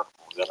 The Bard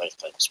really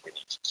thinks we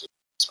need to keep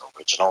things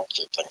original,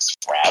 keep things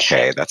fresh.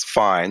 Okay, that's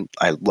fine.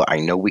 I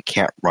know we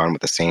can't run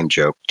with the same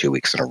joke 2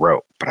 weeks in a row,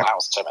 but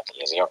how's Timothy?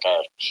 Is he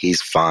okay?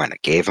 He's fine. I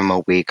gave him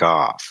a week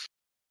off.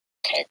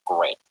 Okay,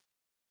 great.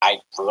 I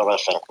really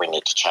think we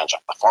need to change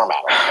up the format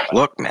a little bit.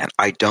 Look, man,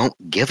 I don't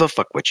give a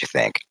fuck what you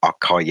think. I'll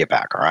call you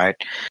back, all right?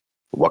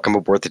 Welcome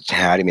aboard the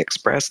Academy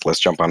Express.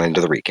 Let's jump on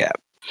into the recap.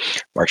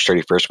 March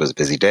 31st was a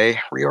busy day.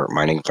 Reort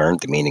Mining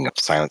learned the meaning of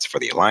silence for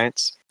the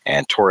Alliance,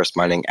 and Taurus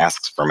Mining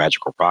asks for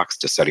magical rocks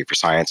to study for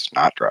science,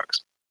 not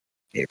drugs.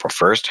 April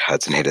 1st,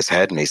 Hudson hit his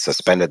head and he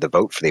suspended the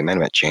vote for the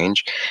amendment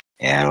change.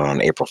 And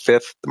on April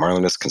 5th, the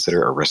Marlinists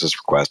consider Arissa's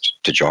request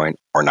to join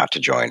or not to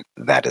join.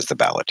 That is the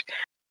ballot.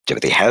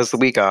 Timothy has the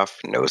week off.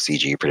 No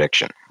CG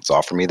prediction. That's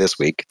all for me this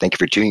week. Thank you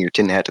for tuning your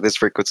tin hat to this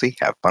frequency.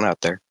 Have fun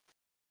out there.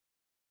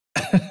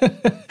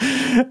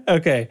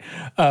 Okay.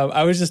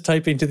 I was just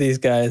typing to these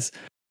guys.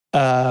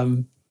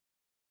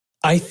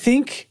 I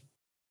think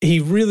he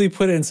really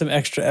put in some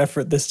extra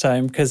effort this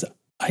time because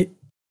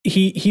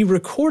he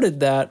recorded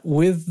that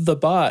with the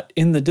bot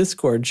in the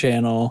Discord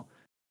channel,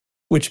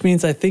 which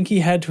means I think he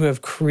had to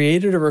have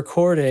created a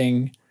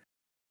recording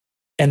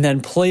and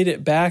then played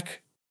it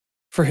back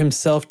for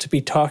himself to be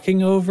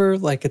talking over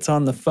like it's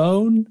on the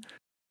phone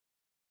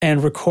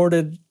and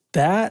recorded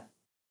that.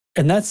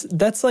 And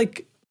that's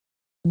like,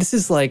 this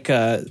is like,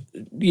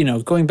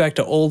 going back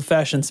to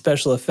old-fashioned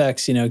special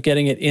effects,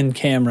 getting it in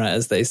camera,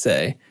 as they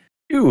say.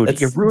 Dude,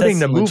 you're ruining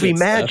the movie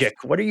magic.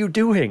 What are you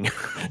doing?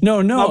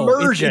 No.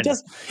 Immersion.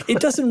 It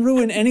doesn't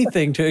ruin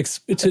anything.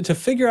 To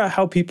figure out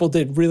how people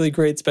did really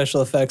great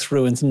special effects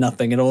ruins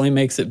nothing. It only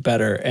makes it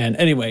better. And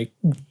anyway,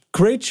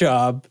 great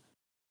job.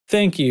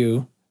 Thank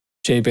you,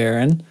 Jay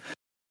Barron.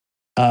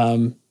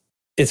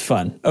 It's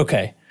fun.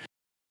 Okay.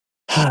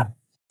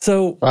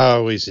 So I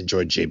always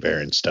enjoyed Jay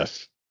Barron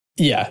stuff.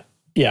 Yeah.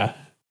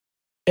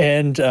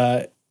 And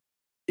I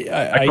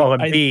call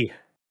him B.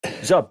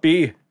 What's up,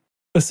 B?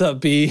 What's up,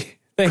 B?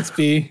 Thanks,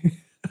 B.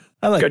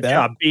 I like Good that. Good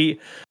job, B.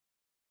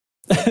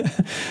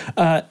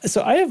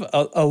 So I have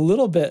a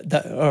little bit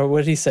or what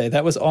did he say?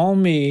 That was all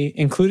me,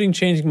 including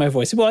changing my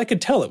voice. Well, I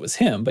could tell it was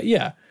him, but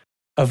yeah.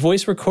 A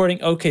voice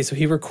recording. Okay, so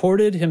he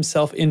recorded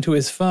himself into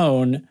his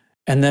phone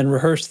and then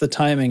rehearsed the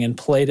timing and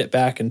played it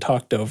back and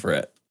talked over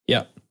it.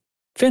 Yep.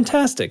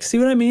 Fantastic. See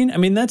what I mean? I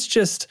mean, that's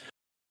just,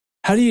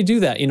 how do you do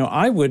that?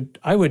 I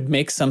would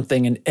make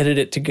something and edit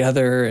it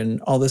together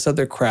and all this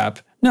other crap.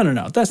 No.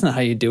 That's not how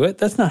you do it.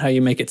 That's not how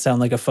you make it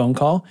sound like a phone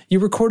call. You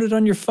record it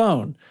on your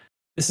phone.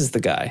 This is the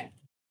guy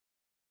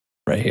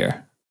right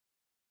here.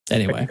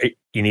 Anyway.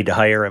 You need to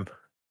hire him.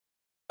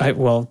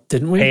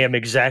 Didn't we? Pay him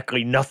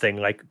exactly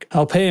nothing.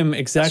 I'll pay him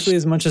exactly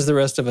as much as the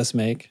rest of us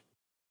make.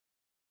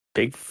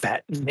 Big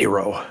fat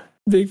zero.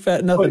 Big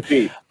fat nothing.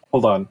 Wait,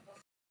 hold on.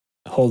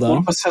 One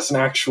of us has an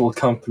actual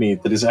company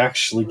that is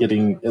actually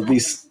getting at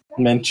least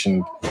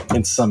mentioned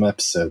in some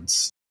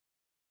episodes.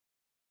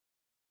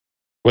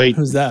 Wait,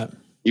 who's that?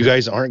 You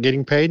guys aren't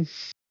getting paid?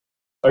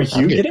 Are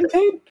you getting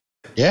paid?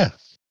 Yeah.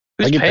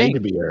 Who's I get paying? paid to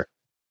be here.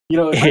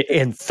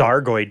 In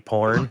Thargoid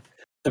porn.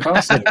 If I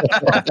was in a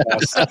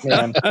podcast,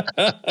 man,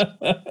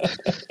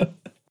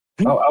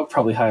 I'll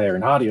probably hire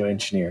an audio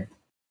engineer.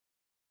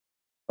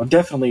 I'll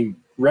definitely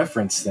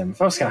reference them.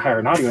 If I was going to hire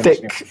an audio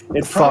engineer,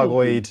 it's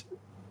Thargoid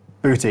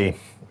booty.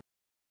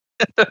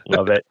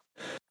 Love it.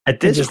 At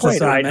this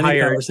point, I'd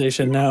hire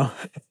conversation now.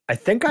 I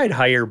think I'd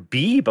hire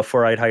B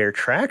before I'd hire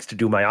Trax to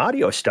do my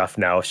audio stuff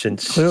now,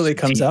 since clearly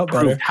comes out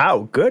better.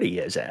 How good he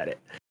is at it.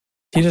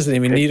 He doesn't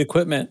even need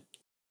equipment.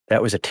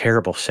 That was a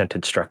terrible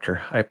sentence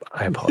structure. I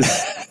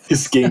apologize.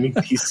 His gaming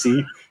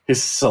PC,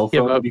 his cell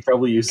phone that he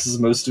probably uses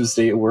most of his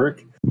day at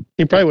work.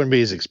 He probably wouldn't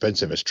be as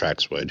expensive as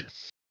Trax would.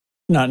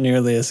 Not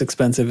nearly as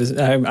expensive as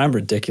I'm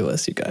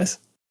ridiculous, you guys.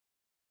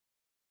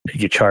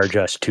 You charge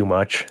us too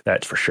much,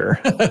 that's for sure.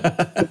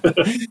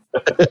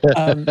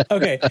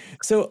 Okay,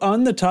 so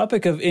on the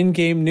topic of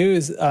in-game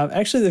news,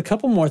 actually, a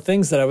couple more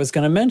things that I was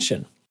going to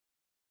mention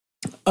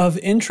of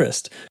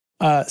interest.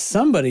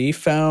 Somebody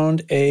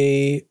found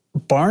a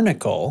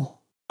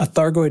barnacle, a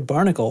Thargoid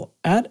barnacle,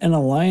 at an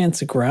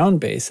Alliance ground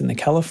base in the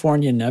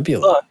California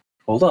Nebula.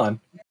 Hold on.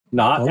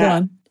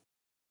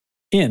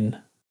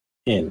 In.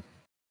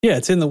 Yeah,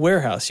 it's in the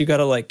warehouse. You got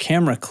to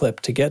camera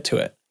clip to get to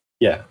it.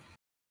 Yeah.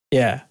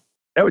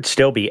 That would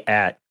still be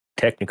at,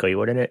 technically,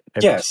 wouldn't it?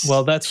 Yes.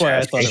 Well, that's why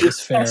I thought it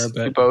was fair.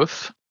 But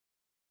both.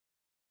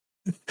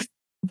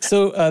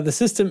 So the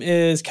system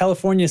is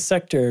California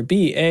Sector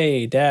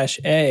BA-A-E6,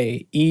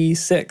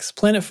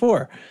 Planet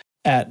 4,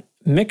 at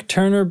Mick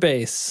Turner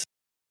Base.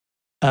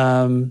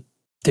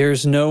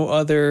 There's no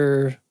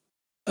other...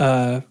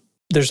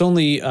 there's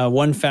only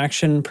one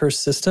faction per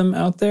system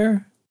out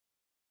there.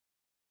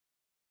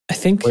 I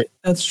think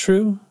that's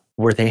true.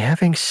 Were they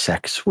having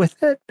sex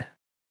with it?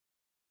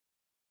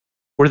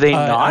 Were they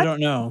not? I don't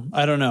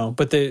know.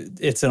 But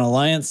it's an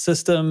Alliance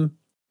system.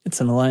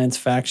 It's an Alliance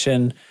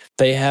faction.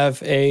 They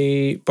have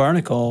a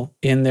barnacle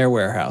in their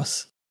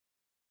warehouse.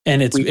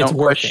 And it's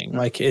working.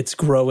 It's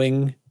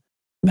growing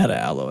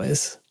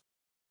meta-alloys.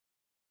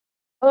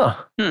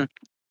 Oh.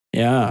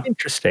 Yeah.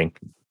 Interesting.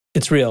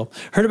 It's real.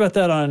 Heard about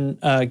that on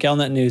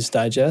Galnet News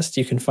Digest.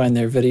 You can find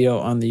their video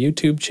on the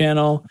YouTube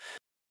channel.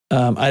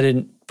 I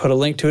didn't put a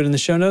link to it in the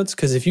show notes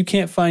because if you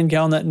can't find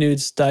Galnet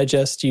News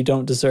Digest, you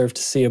don't deserve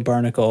to see a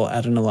barnacle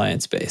at an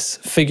Alliance base.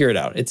 Figure it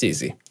out. It's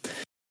easy.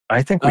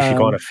 I think we should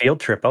go on a field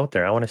trip out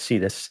there. I want to see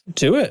this.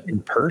 Do it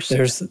in person.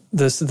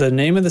 There's the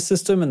name of the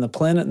system and the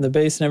planet and the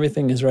base and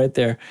everything is right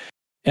there.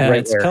 And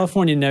it's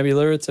California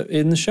Nebula. It's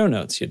in the show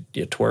notes. You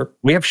twerp.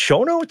 We have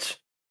show notes?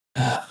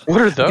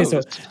 What are those?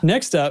 Okay, so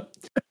next up,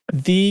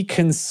 the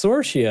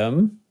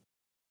consortium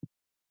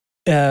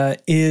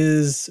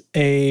is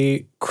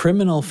a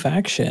criminal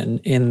faction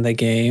in the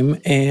game,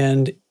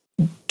 and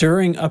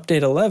during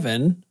Update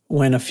 11,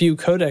 when a few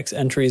codex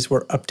entries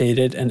were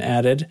updated and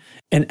added,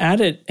 an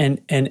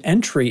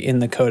entry in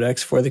the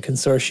codex for the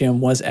consortium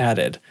was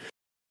added,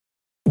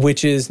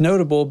 which is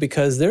notable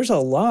because there's a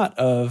lot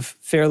of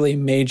fairly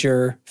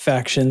major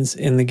factions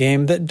in the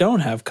game that don't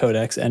have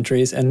codex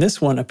entries, and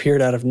this one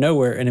appeared out of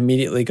nowhere and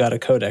immediately got a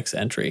codex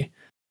entry.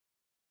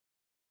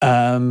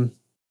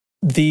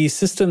 The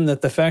system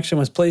that the faction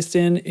was placed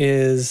in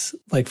is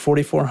like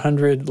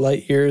 4,400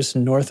 light years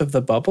north of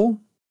the bubble.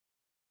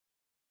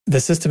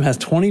 The system has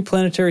 20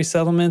 planetary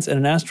settlements and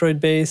an asteroid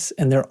base,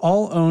 and they're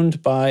all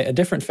owned by a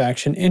different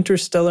faction,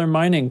 Interstellar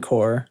Mining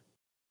Corps.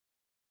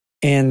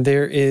 And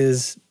there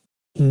is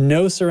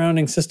no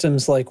surrounding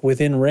systems like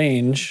within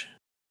range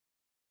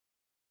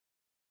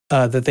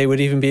that they would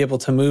even be able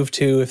to move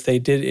to if they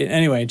did.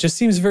 Anyway, it just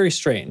seems very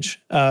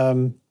strange.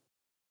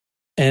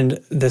 And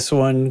this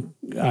one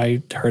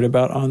I heard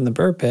about on the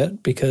Burr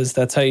Pit because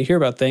that's how you hear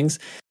about things.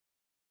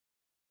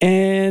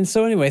 And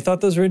so anyway,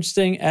 thought those were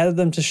interesting, added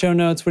them to show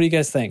notes. What do you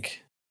guys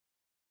think?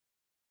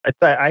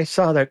 I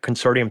saw that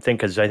consortium thing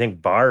because I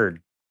think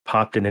Bard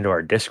popped it into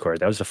our Discord.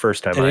 That was the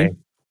first time I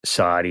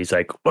saw it. He's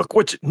like, look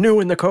what's new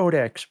in the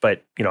codex.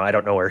 But, I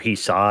don't know where he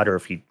saw it or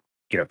if he,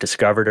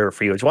 discovered it or if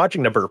he was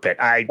watching the Burr Pit.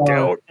 I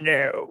don't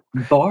know.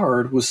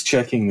 Bard was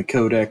checking the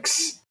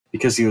codex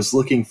because he was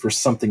looking for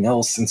something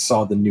else and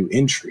saw the new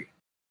entry.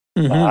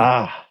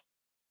 Mm-hmm.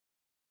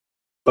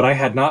 But I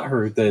had not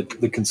heard that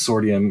the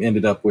consortium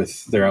ended up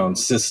with their own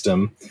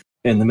system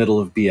in the middle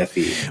of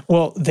BFE.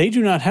 Well, they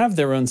do not have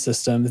their own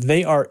system.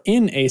 They are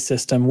in a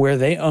system where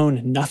they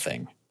own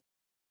nothing.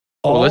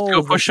 Well, let's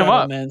go push them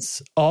up.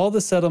 All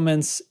the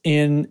settlements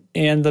and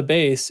the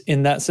base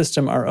in that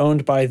system are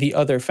owned by the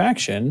other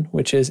faction,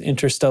 which is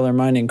Interstellar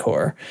Mining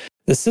Corps.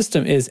 The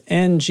system is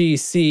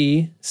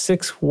NGC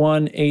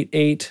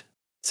 6188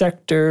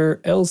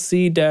 Sector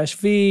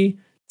LC-V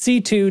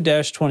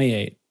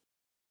C2-28.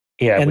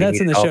 Yeah, and that's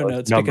in the show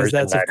notes because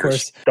that's, of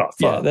course, stuff.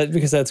 Yeah,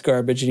 because that's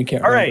garbage and you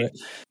can't remember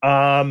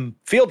it.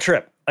 Field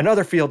trip,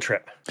 another field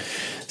trip.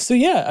 So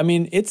yeah, I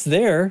mean, it's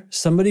there.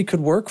 Somebody could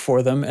work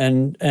for them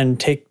and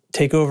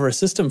take over a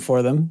system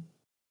for them,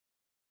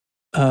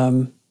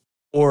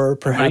 or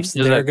perhaps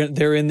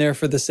they're in there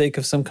for the sake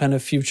of some kind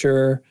of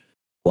future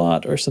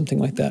plot or something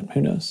like that.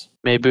 Who knows?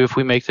 Maybe if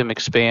we make them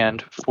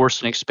expand,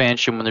 force an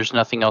expansion when there's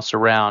nothing else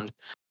around,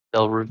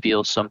 they'll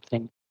reveal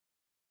something.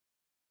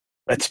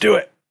 Let's do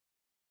it.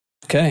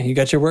 Okay, you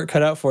got your work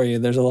cut out for you.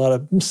 There's a lot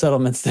of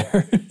settlements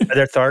there. Are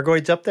there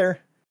Thargoids up there?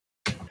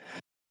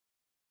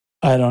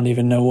 I don't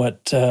even know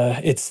what...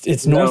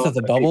 it's north of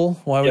the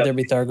bubble. Why would there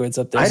be Thargoids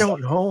up there? I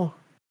don't know.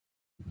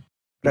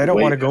 But I don't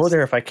want to go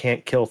there if I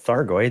can't kill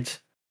Thargoids.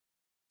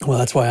 Well,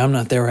 that's why I'm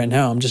not there right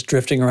now. I'm just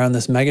drifting around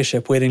this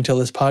megaship waiting till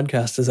this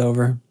podcast is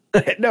over.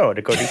 No,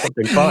 to go do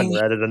something fun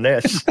rather than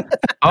this.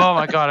 Oh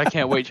my God, I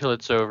can't wait till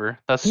it's over.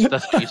 That's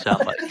what you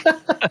sound like.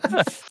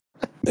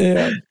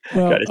 Yeah,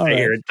 well, gotta stay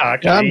here and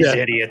talk to these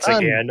idiots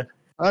again.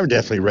 I'm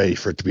definitely ready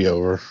for it to be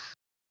over.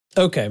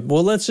 Okay,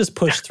 well, let's just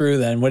push through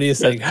then. What do you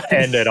say, guys?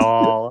 End it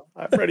all.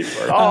 I'm ready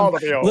for it all to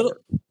be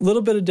over.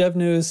 Little bit of dev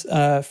news.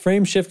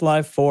 Frameshift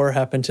Live 4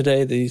 happened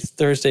today, the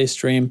Thursday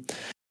stream.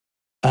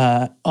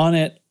 On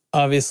it,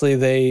 obviously,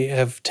 they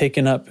have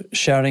taken up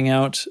shouting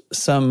out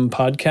some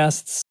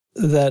podcasts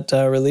that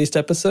released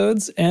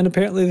episodes, and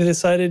apparently they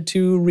decided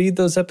to read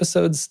those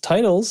episodes'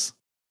 titles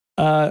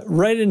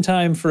right in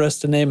time for us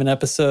to name an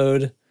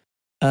episode.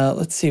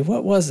 Let's see,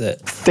 what was it?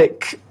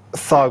 Thick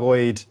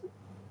Thargoid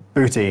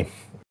Booty.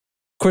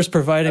 Of course,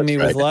 providing me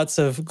with lots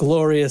of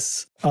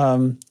glorious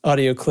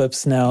audio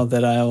clips now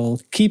that I'll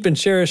keep and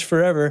cherish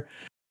forever.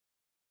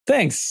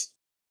 Thanks,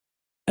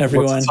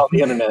 everyone. It's on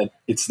the internet.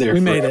 It's there. We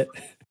made it.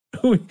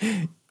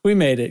 We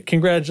made it.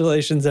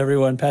 Congratulations,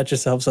 everyone. Pat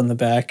yourselves on the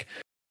back.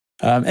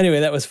 Anyway,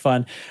 that was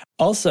fun.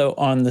 Also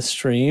on the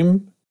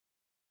stream,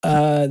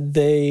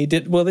 they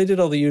did all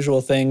the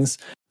usual things.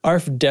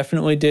 Arf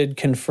definitely did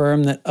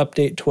confirm that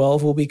Update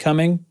 12 will be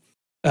coming.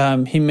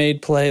 He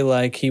made play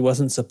like he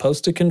wasn't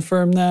supposed to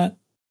confirm that,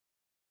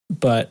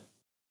 but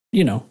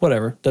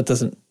whatever. That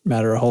doesn't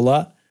matter a whole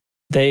lot.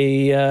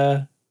 He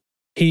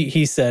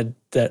said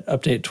that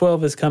Update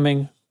 12 is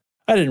coming.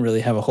 I didn't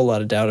really have a whole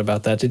lot of doubt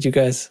about that. Did you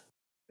guys?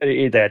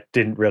 That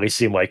didn't really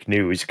seem like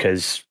news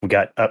because we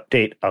got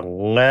Update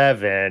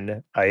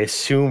 11. I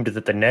assumed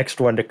that the next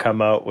one to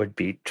come out would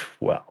be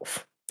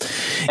 12.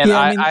 And yeah,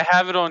 I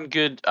have it on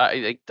good.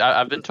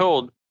 I've been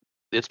told,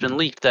 it's been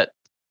leaked that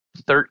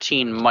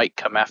 13 might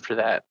come after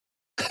that.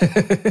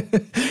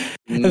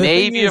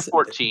 Maybe a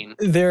 14.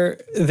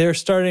 They're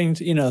starting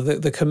to,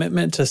 the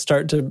commitment to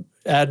start to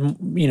add,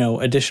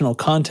 additional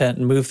content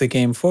and move the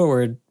game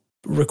forward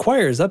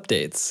requires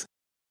updates.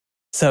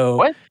 So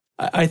what?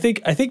 I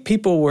think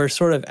people were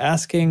sort of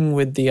asking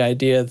with the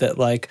idea that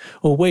like,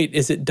 well, wait,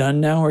 is it done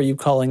now? Are you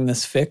calling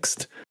this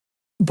fixed?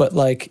 But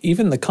like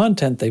even the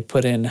content they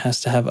put in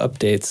has to have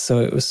updates. So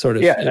it was sort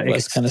of, it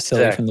was kind of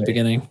silly from the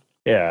beginning.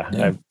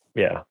 Yeah.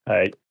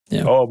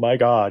 Yeah. Oh my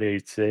God!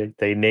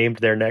 They named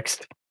their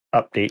next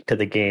update to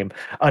the game,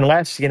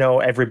 unless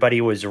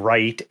everybody was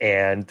right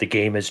and the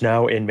game is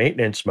now in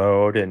maintenance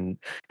mode and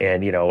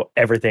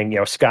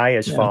everything sky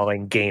is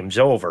falling, game's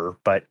over.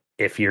 But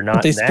if you're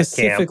not, they in that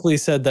specifically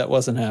said that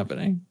wasn't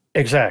happening.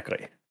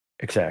 Exactly.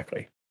 It's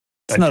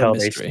not a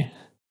mystery.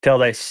 Till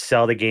they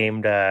sell the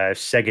game to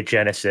Sega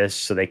Genesis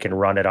so they can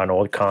run it on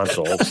old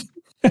consoles.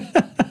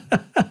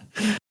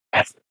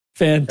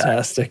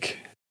 Fantastic.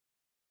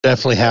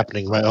 Definitely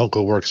happening. My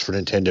uncle works for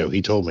Nintendo.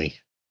 He told me.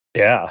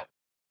 Yeah.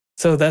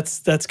 So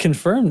that's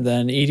confirmed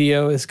then.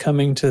 EDO is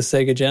coming to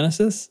Sega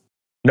Genesis?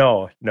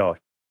 No.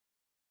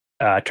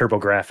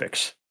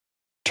 TurboGrafx.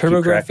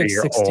 TurboGrafx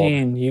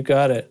 16. You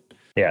got it.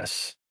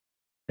 Yes.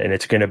 And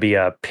it's going to be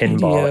a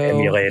pinball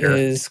emulator.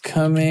 Is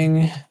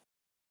coming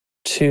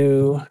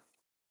to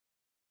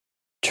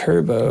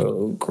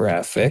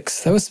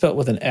TurboGrafx. That was spelled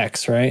with an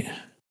X, right?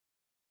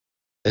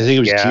 I think it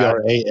was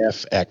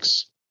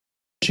GRAFX.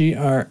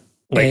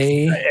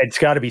 It's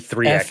got to be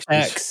 3 X's.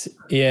 FX.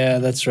 Yeah,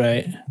 that's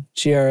right.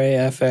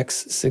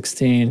 GRAFX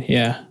 16.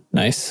 Yeah,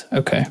 nice.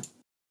 Okay.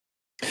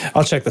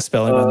 I'll check the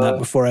spelling on that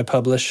before I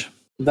publish.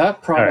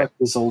 That product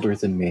is older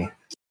than me.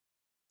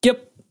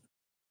 Yep.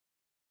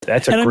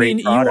 That's a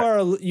great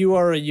product. You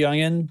are a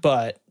youngin',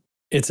 but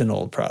it's an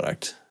old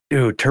product.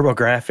 Dude,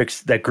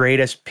 TurboGrafx, the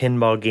greatest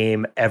pinball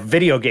game, a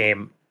video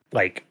game,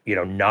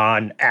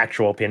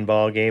 non-actual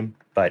pinball game,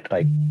 but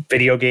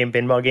video game,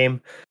 pinball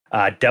game.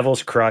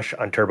 Devil's Crush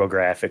on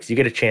TurboGrafx. You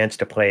get a chance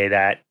to play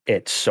that.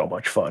 It's so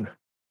much fun. I'm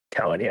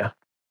telling you.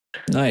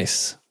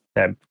 Nice.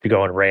 I'm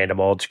going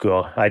random old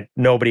school.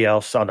 Nobody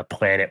else on the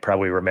planet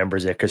probably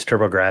remembers it because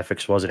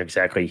TurboGrafx wasn't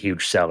exactly a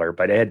huge seller,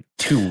 but it had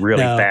 2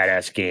 really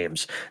badass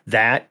games.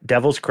 That,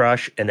 Devil's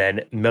Crush, and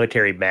then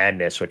Military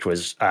Madness, which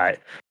was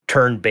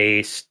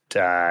turn-based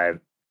combat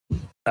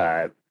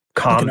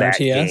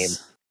game.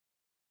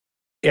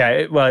 Yeah,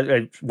 it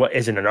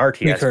isn't an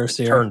RTS.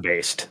 Recursive.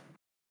 Turn-based.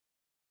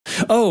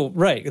 Oh,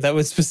 right. That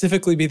would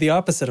specifically be the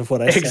opposite of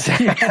what I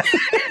said.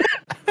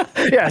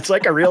 Yeah, it's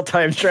like a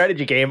real-time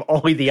strategy game,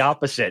 only the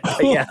opposite.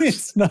 Yes.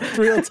 It's not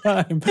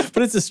real-time, but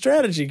it's a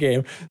strategy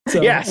game.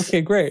 So, yes.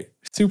 Okay, great.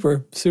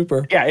 Super.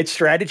 Yeah, it's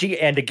strategy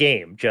and a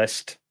game.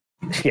 Just,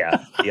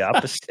 the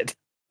opposite.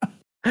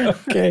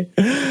 Okay.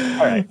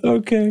 All right.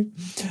 Okay.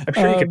 I'm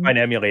sure you can find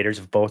emulators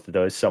of both of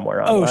those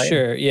somewhere online. Oh,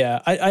 sure.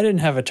 Yeah. I didn't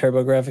have a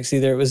TurboGrafx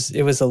either.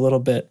 It was a little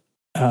bit...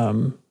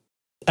 when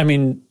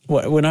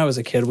I was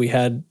a kid, we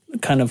had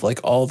kind of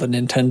all the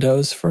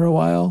Nintendos for a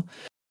while.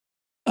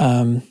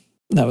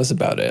 That was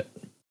about it.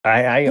 We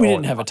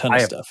didn't have a ton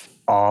of stuff.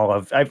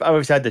 I've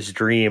always had this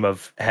dream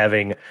of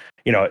having,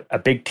 a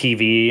big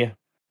TV,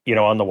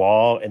 on the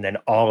wall, and then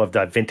all of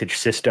the vintage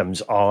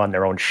systems all on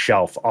their own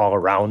shelf all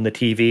around the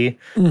TV.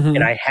 Mm-hmm.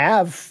 And I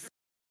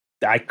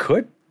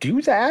could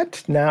do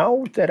that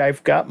now that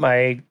I've got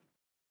my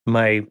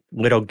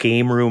little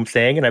game room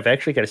thing, and I've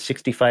actually got a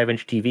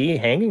 65-inch TV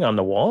hanging on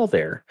the wall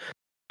there.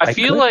 I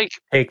feel like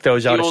take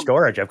those out of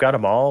storage. I've got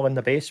them all in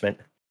the basement.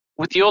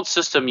 With the old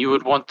system, you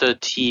would want the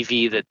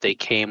TV that they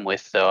came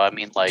with, though. I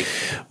mean,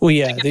 well,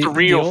 yeah, the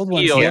real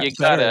feel, you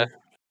gotta.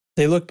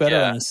 They look better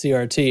on a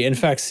CRT. In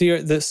fact,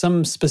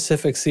 some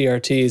specific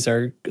CRTs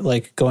are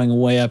going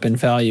way up in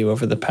value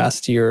over the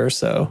past year or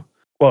so.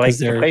 Well,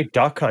 to play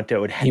Duck Hunt,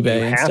 you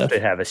have to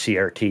have a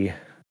CRT.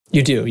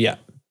 You do, yeah.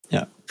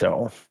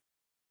 So,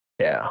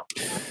 yeah.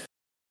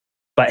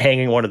 But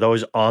hanging one of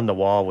those on the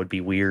wall would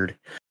be weird. It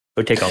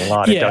would take a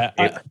lot of duct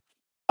tape.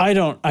 I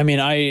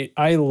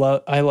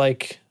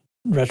like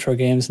retro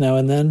games now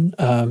and then.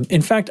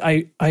 In fact,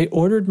 I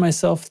ordered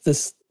myself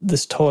this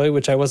toy,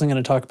 which I wasn't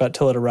going to talk about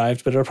till it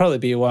arrived, but it'll probably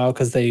be a while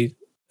because they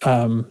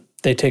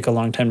take a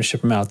long time to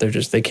ship them out.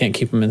 They can't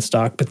keep them in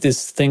stock. But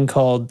this thing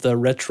called the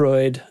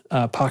Retroid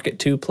Pocket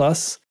 2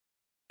 Plus,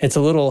 it's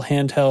a little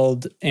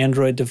handheld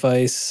Android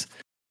device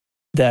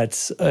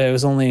it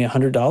was only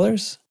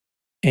 $100,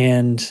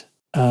 and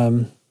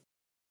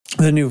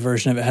the new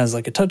version of it has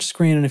a touch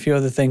screen and a few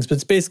other things, but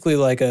it's basically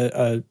like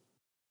a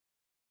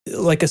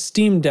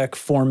Steam Deck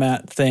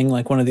format thing,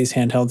 like one of these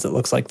handhelds that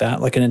looks like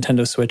that, like a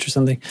Nintendo Switch or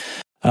something.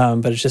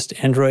 But it's just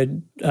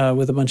Android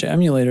with a bunch of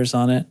emulators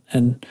on it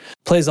and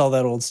plays all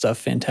that old stuff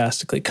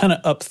fantastically, kind of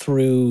up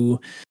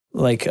through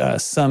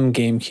some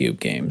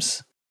GameCube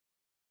games.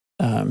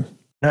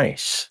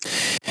 Nice.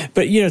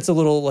 But it's a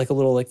little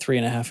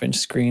 3.5-inch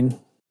screen.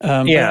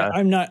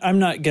 I'm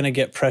not going to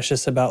get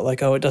precious about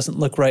it doesn't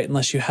look right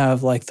unless you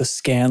have the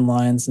scan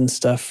lines and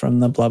stuff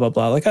from the blah, blah,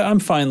 blah. I'm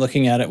fine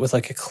looking at it with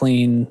a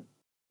clean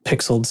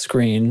pixeled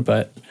screen,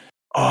 but.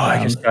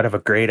 I just thought of a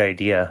great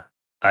idea.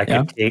 I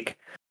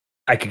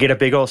could get a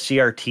big old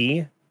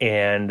CRT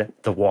and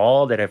the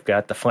wall that I've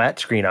got the flat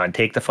screen on,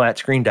 take the flat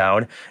screen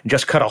down and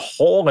just cut a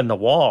hole in the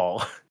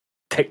wall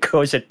that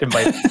goes into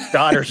my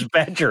daughter's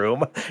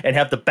bedroom and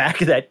have the back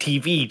of that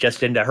TV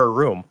just into her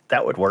room.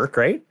 That would work,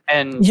 right?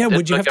 And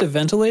would you have to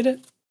ventilate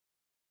it?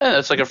 Yeah,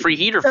 it's like a free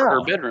heater for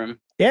her bedroom.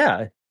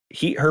 Yeah,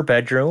 heat her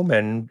bedroom,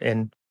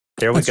 and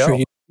there we go.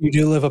 True. You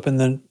do live up in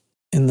the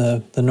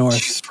north.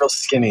 She's real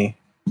skinny,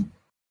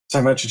 So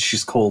I imagine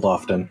she's cold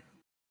often.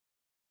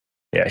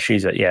 Yeah,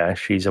 she's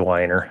a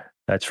whiner.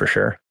 That's for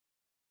sure.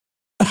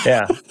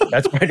 Yeah,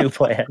 that's my new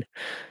plan.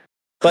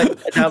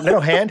 But now,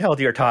 little handheld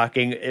you're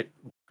talking,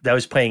 that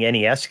was playing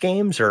NES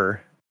games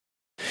or?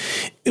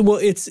 Well,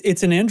 it's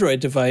an Android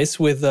device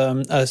with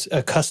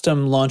a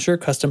custom launcher,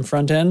 custom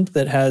front end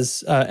that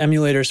has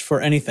emulators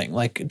for anything,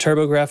 like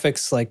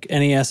TurboGrafx, like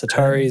NES,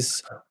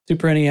 Ataris,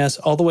 Super NES,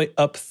 all the way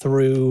up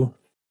through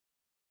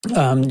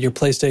your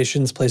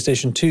PlayStations,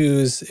 PlayStation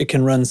 2s. It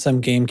can run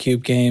some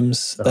GameCube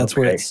games. That's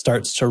where it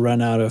starts to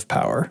run out of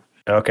power.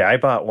 Okay, I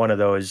bought one of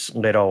those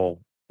little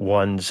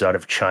ones out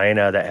of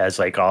China that has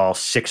like all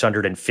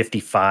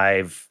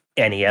 655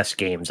 NES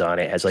games on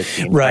it. It has like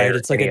the entire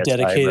it's like NES a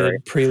dedicated library.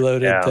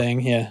 preloaded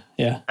thing.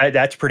 Yeah.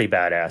 That's pretty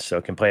badass. So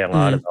it can play a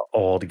lot of the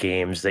old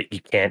games that you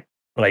can't,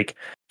 like,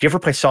 do you ever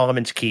play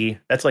Solomon's Key?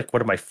 That's like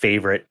one of my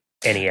favorite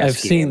NES games. I've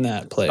seen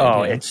that played.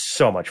 Oh, it's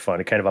so much fun.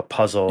 It's kind of a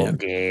puzzle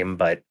game,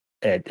 but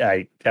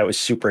I was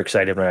super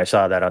excited when I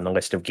saw that on the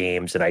list of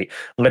games, and I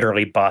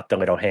literally bought the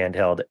little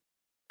handheld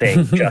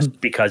thing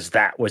just because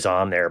that was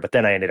on there. But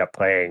then I ended up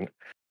playing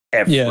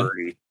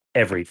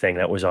everything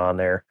that was on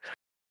there.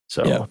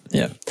 So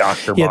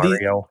Dr.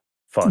 Mario,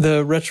 fun.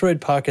 The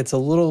Retroid Pocket's a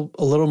little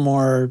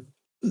more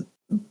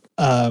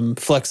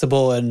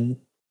flexible and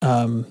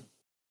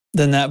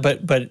than that,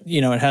 but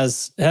you know, it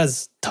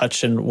has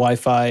touch and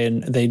Wi-Fi,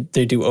 and they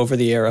do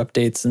over-the-air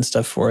updates and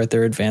stuff for it.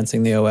 They're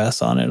advancing the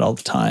OS on it all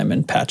the time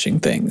and patching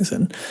things,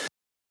 and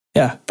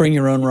bring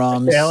your own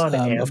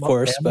ROMs, of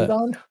course.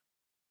 Amazon?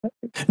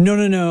 But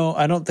no,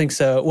 I don't think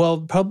so.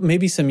 Well, probably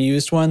maybe some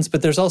used ones,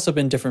 but there's also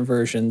been different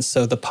versions.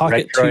 So the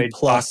Pocket Retroid 2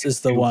 Plus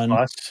is the one.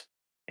 Plus.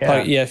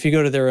 If you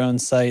go to their own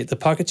site, the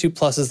Pocket 2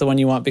 Plus is the one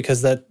you want,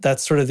 because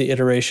that's sort of the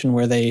iteration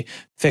where they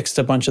fixed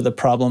a bunch of the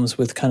problems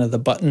with kind of the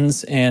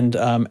buttons and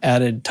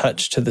added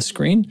touch to the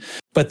screen.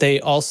 But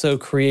they also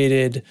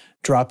created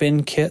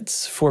drop-in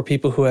kits for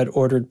people who had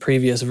ordered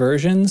previous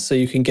versions. So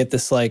you can get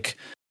this, like,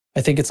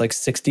 I think it's like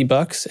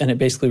 $60, and it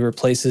basically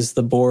replaces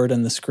the board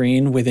and the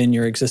screen within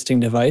your existing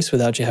device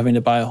without you having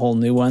to buy a whole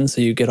new one. So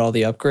you get all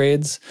the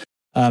upgrades.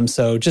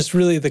 So just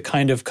really the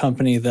kind of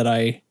company that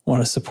I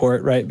want to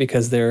support, right?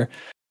 Because they're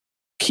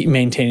keep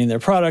maintaining their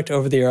product,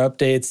 over-the-air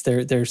updates.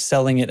 They're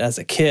selling it as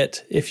a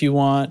kit if you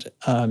want.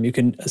 You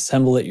can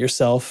assemble it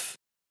yourself,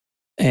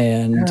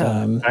 and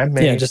I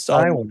may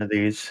buy one of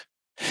these.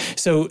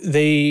 So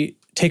they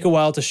take a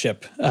while to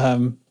ship.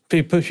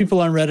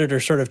 People on Reddit are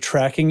sort of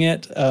tracking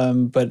it,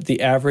 but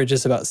the average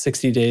is about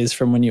 60 days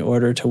from when you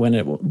order to when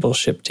it will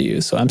ship to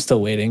you. So I'm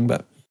still waiting,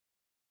 but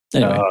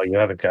anyway. Oh, you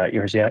haven't got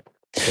yours yet?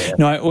 Yeah.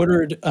 No, I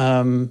ordered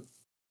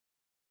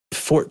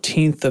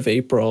 14th of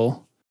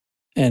April,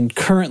 and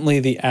currently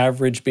the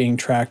average being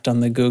tracked on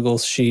the Google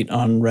sheet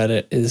on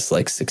Reddit is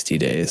like 60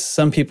 days.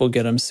 Some people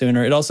get them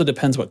sooner. It also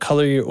depends what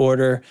color you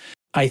order.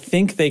 I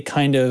think they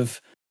kind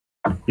of...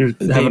 You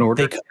haven't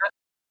ordered it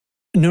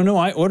yet? No,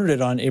 I ordered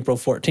it on April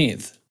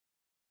 14th.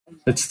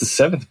 It's the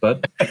 7th,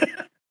 bud.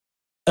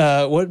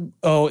 What?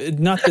 Oh,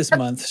 not this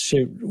month.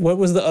 Shoot. What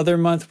was the other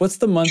month? What's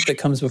the month that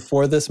comes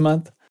before this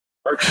month?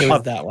 It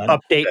was that one.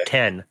 Update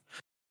 10.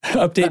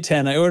 Update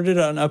 10. I ordered it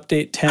on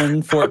Update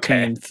 10, 14th.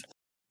 Okay.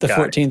 The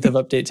 14th of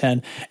Update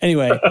 10.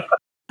 Anyway.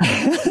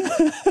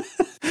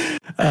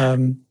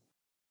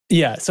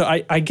 So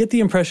I get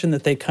the impression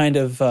that they kind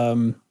of...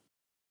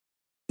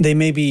 they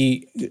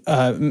maybe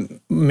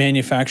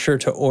manufacture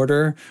to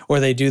order, or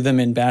they do them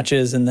in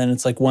batches, and then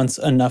it's like once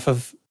enough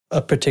of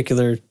a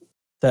particular...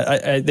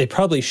 that they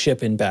probably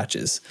ship in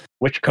batches.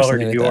 Which color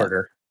did you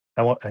order?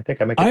 I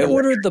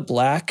ordered the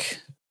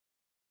black.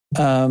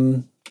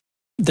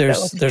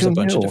 There's a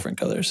bunch of different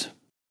colors.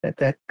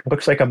 That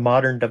looks like a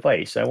modern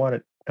device. I want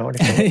it.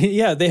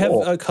 Yeah, they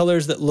have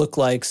colors that look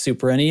like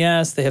Super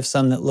NES. They have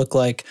some that look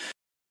like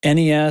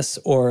NES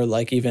or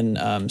like even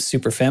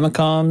Super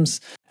Famicoms.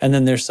 And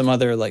then there's some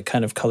other like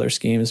kind of color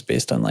schemes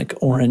based on like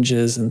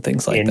oranges and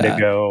things like that.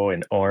 Indigo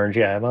and orange.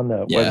 Yeah, I'm on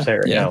the website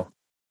right now.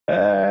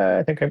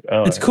 I think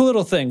it's a cool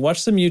little thing. Watch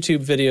some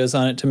YouTube videos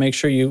on it to make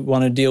sure you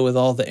want to deal with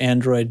all the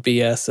Android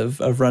BS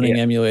of running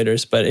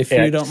emulators. But if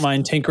you don't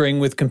mind tinkering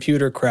with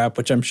computer crap,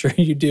 which I'm sure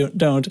you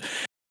don't,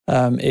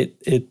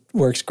 it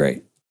works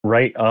great.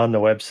 Right on the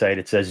website,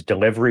 it says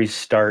deliveries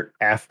start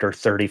after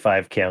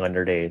 35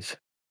 calendar days.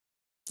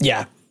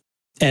 Yeah.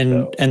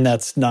 And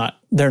that's not,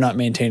 they're not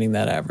maintaining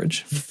that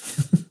average.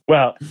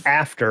 Well,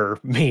 after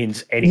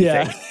means anything.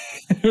 Yeah.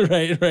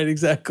 Right,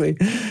 exactly.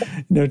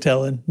 No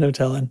telling.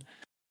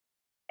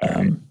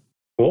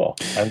 Cool.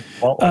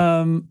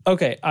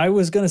 Okay, I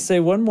was going to say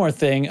one more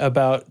thing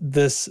about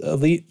this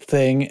Elite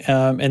thing,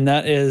 and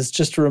that is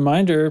just a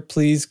reminder,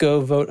 please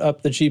go vote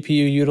up the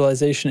GPU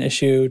utilization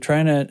issue.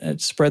 Trying to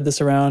spread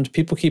this around.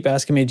 People keep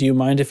asking me, do you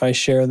mind if I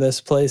share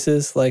this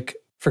places? Like,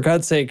 for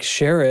God's sake,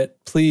 share it,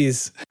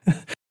 please.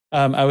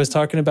 I was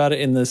talking about it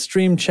in the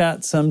stream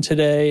chat some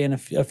today, and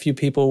a few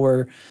people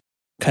were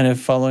kind of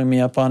following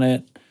me up on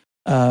it.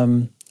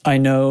 I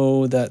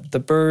know that the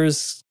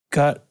Burrs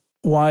got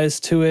wise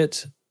to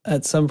it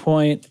at some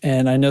point,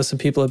 and I know some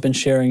people have been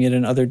sharing it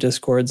in other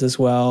Discords as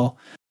well.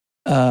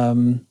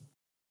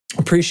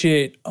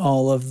 appreciate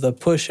all of the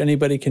push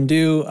anybody can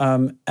do.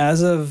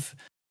 As of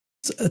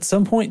at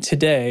some point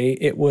today,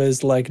 it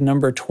was like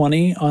number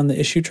 20 on the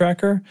issue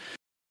tracker.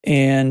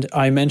 And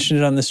I mentioned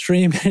it on the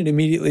stream and it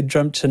immediately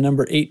jumped to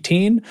number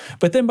 18.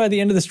 But then by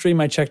the end of the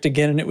stream, I checked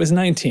again and it was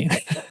 19.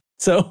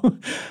 So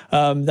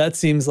that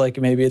seems like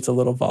maybe it's a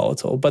little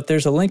volatile. But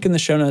there's a link in the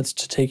show notes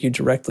to take you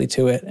directly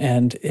to it.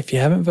 And if you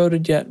haven't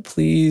voted yet,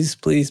 please,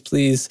 please,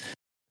 please.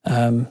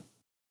 I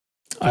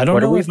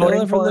don't know if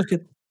they'll ever look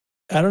at.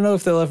 I don't know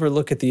if they'll ever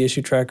look at the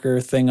issue tracker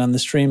thing on the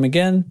stream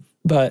again.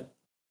 But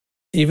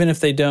even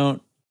if they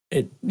don't,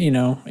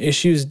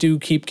 issues do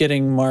keep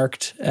getting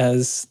marked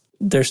as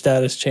their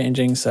status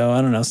changing. So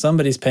I don't know.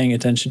 Somebody's paying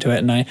attention to it.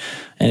 And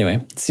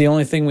anyway, it's the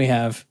only thing we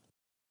have.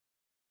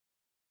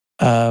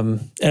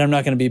 And I'm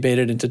not going to be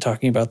baited into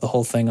talking about the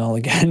whole thing all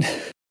again.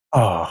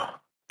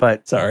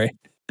 But sorry.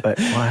 But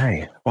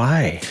why?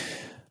 Why?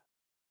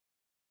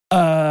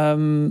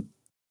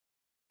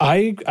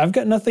 I've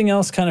got nothing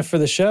else kind of for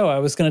the show. I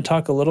was going to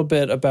talk a little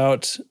bit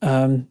about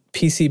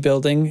PC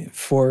building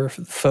for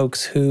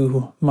folks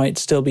who might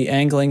still be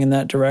angling in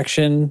that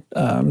direction.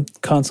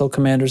 Console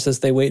commanders as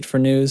they wait for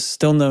news.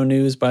 Still no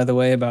news, by the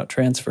way, about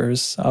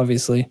transfers,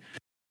 obviously.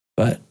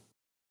 But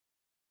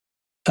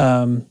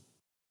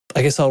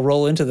I guess I'll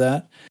roll into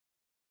that.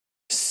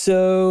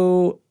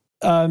 So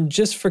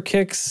just for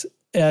kicks,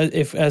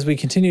 as we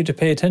continue to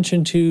pay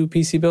attention to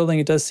PC building,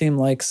 it does seem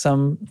like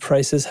some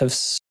prices have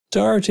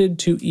started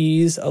to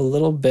ease a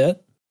little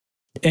bit.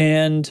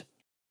 And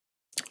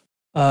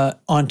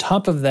on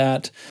top of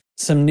that,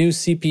 some new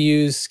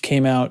CPUs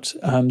came out.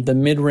 The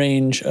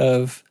mid-range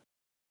of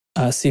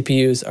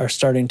CPUs are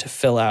starting to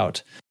fill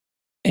out.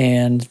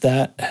 And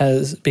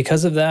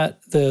because of that,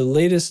 the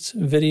latest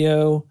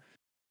video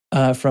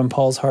from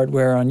Paul's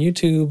Hardware on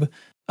YouTube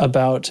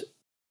about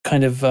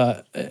kind of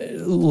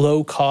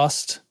low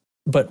cost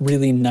but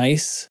really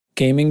nice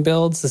gaming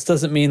builds. This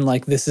doesn't mean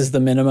like this is the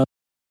minimum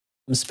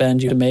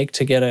spend you can make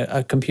to get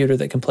a computer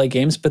that can play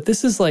games, but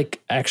this is like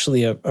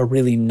actually a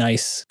really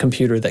nice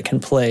computer that can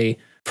play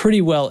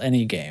pretty well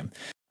any game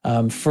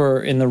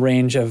for in the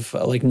range of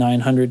like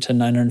 $900 to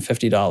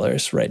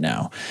 $950 right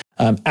now.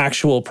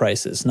 Actual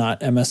prices,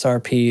 not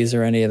MSRPs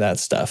or any of that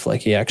stuff.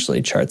 Like he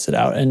actually charts it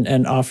out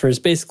and offers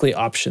basically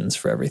options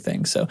for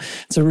everything. So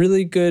it's a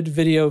really good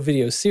video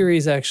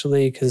series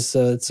actually, because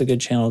it's a good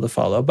channel to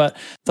follow. But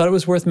thought it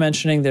was worth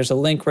mentioning. There's a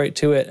link right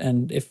to it.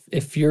 And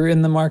if you're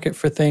in the market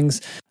for things,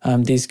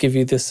 these give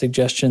you the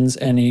suggestions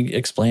and he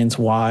explains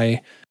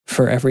why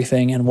for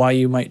everything and why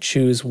you might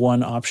choose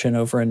one option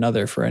over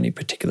another for any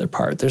particular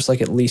part. There's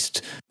like at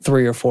least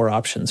 3 or 4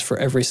 options for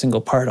every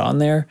single part on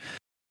there.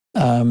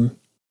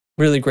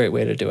 Really great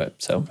way to do it.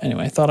 So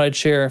anyway, I thought I'd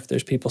share if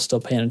there's people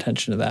still paying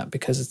attention to that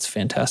because it's a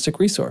fantastic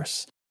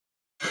resource.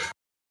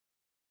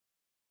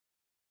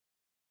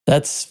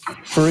 That's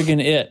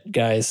friggin' it,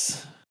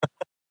 guys.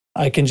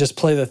 I can just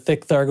play the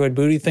thick Thargoid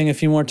booty thing a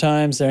few more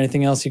times. Is there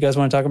anything else you guys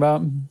want to talk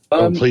about?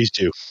 Please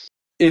do.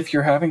 If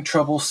you're having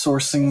trouble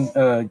sourcing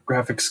a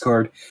graphics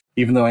card,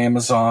 even though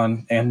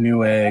Amazon and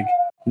Newegg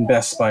and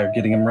Best Buy are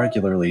getting them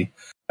regularly,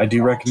 I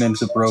do recommend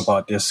the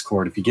Brobot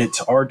Discord. If you get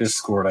to our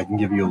Discord, I can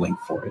give you a link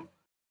for it.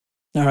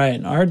 All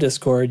right. Our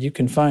Discord you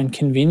can find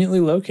conveniently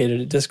located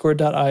at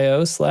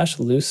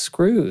discord.io/loose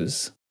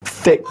screws.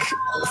 Thick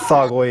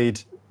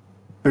Thargoid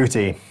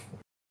booty.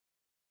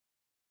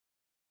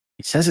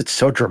 He says it's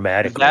so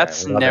dramatic.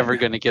 That's never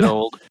going to get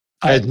old.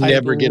 I'd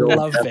never get old. I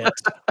love it.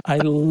 I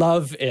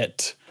love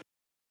it.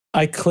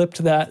 I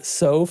clipped that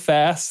so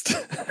fast.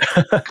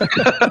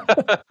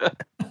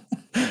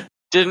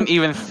 Didn't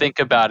even think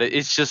about it.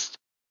 It just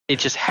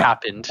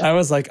happened. I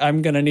was like,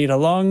 I'm going to need a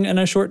long and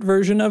a short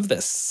version of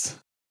this.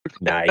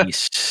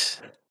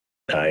 Nice.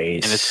 And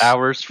it's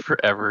ours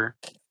forever.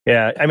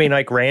 Yeah, I mean,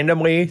 like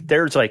randomly,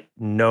 there's like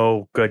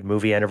no good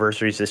movie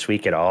anniversaries this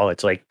week at all.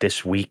 It's like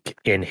this week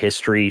in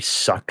history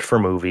sucked for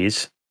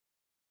movies.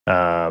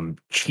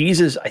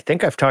 Cheeses, I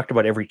think I've talked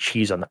about every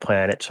cheese on the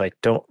planet, so I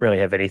don't really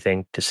have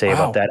anything to say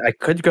about that. I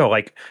could go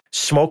like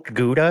smoked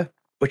Gouda,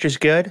 which is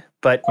good,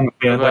 but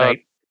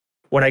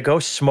when I go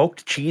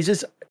smoked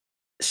cheeses,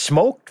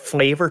 smoked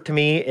flavor to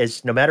me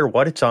is no matter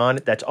what it's on,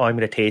 that's all I'm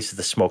going to taste is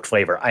the smoked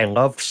flavor. I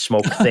love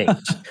smoked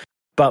things.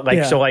 But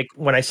so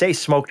when I say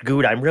smoked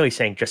Gouda, I'm really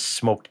saying just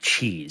smoked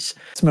cheese.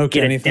 Smoked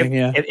anything,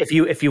 yeah. If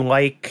you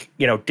like,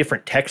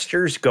 different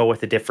textures, go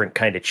with a different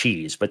kind of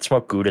cheese. But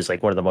smoked Gouda is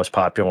like one of the most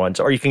popular ones.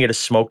 Or you can get a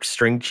smoked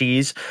string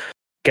cheese.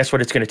 Guess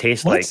what it's going to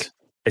taste like?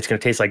 It's going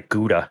to taste like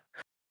Gouda.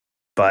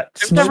 But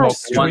smoked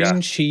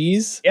string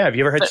cheese? Yeah, have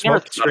you ever had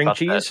smoked string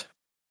cheese?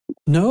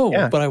 No,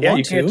 but I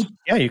want to.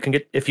 You can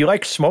get, if you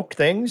like smoked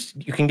things,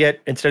 you can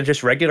get, instead of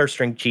just regular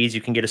string cheese,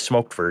 you can get a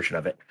smoked version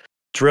of it.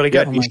 It's really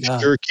good. You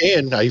sure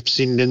can. I've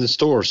seen it in the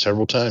store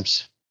several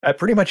times.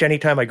 Pretty much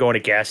anytime I go in a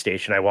gas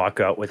station, I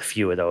walk out with a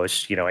few of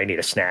those. I need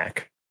a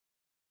snack.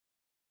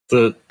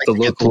 The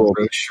local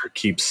grocer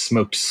keeps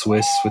smoked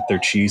Swiss with their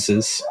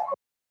cheeses.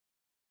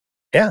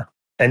 Yeah.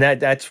 And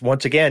that's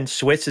once again,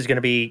 Swiss is going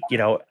to be,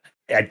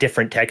 a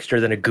different texture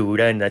than a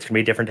Gouda, and that's going to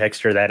be a different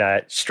texture than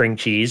a string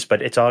cheese,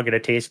 but it's all going to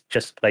taste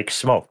just like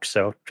smoked.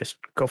 So just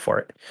go for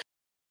it.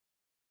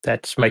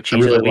 That's my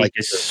cheese really of the week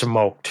is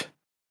smoked.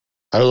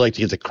 I would like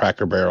to get the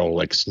Cracker Barrel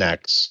like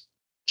snacks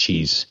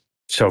cheese.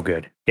 So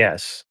good.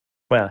 Yes.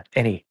 Well,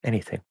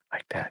 anything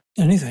like that.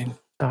 Anything.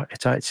 Oh,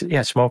 it's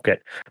yeah, smoke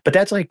it. But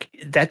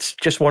that's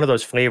just one of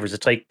those flavors.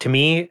 It's like, to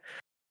me,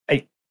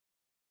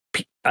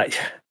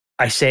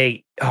 I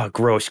say, oh,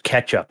 gross,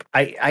 ketchup.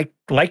 I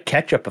like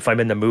ketchup if I'm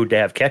in the mood to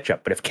have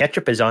ketchup, but if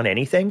ketchup is on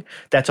anything,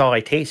 that's all I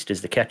taste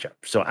is the ketchup.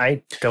 So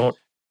I don't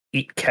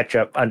eat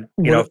ketchup on,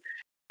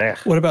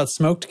 What about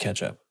smoked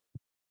ketchup?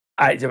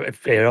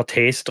 It'll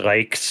taste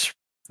like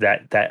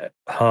that,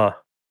 huh?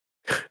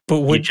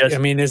 But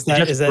is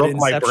that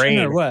Inception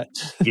or what?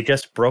 You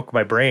just broke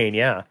my brain,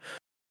 yeah.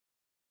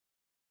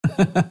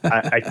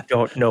 I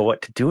don't know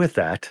what to do with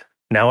that.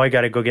 Now I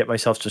got to go get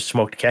myself some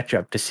smoked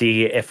ketchup to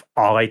see if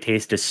all I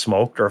taste is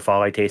smoked or if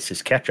all I taste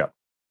is ketchup.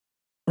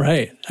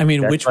 Right. I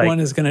mean, which one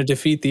is going to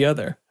defeat the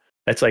other?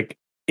 That's like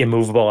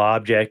immovable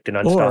object and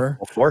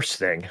unstoppable force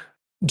thing.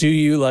 Do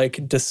you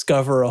like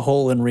discover a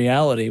hole in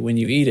reality when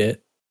you eat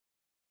it?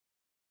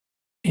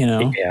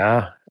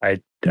 Yeah.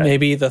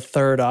 Maybe the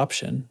third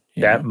option.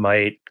 That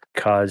might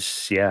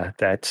cause,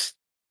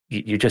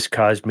 you just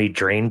caused me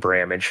drain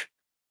damage.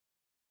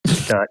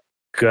 It's not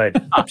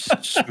good. I'm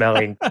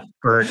smelling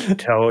burnt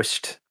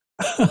toast.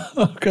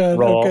 Oh, God.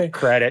 Roll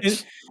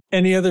credits.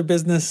 Any other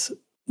business,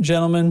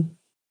 gentlemen?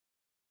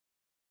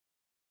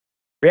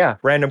 Yeah,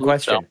 random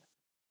question.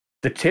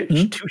 The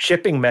two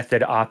shipping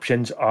method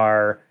options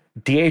are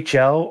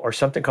DHL or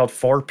something called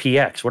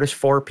 4PX. What is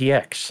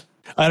 4PX?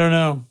 I don't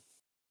know.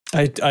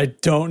 I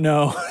don't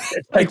know.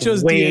 I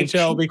chose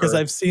DHL because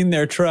I've seen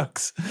their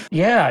trucks.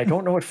 Yeah, I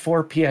don't know what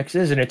 4PX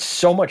is, and it's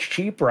so much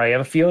cheaper. I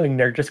have a feeling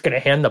they're just going to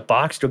hand the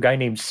box to a guy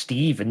named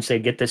Steve and say,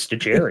 get this to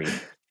Jerry.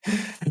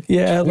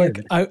 Yeah,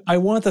 I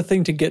want the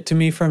thing to get to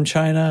me from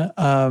China,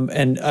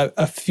 and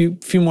a few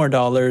more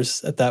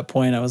dollars at that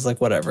point. I was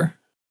like, whatever.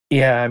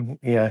 Yeah,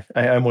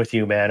 I'm with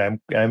you, man.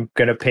 I'm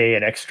going to pay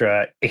an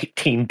extra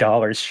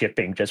 $18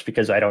 shipping just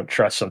because I don't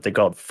trust something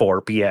called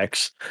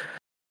 4PX.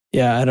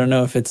 Yeah, I don't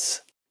know if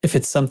it's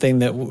something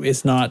that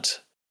is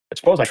not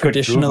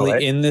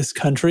traditionally in this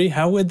country.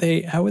 How would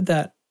it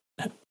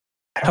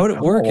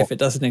work if it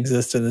doesn't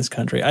exist in this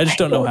country? I just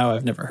don't know how.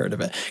 I've never heard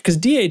of it, because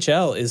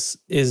DHL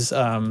is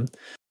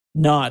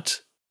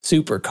not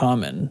super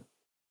common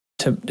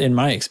in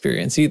my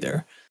experience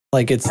either.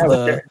 Like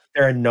they're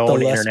a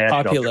known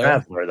international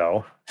traveler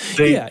though.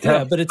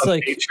 Yeah, but it's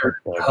like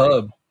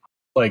hub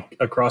like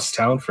across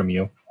town from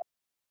you.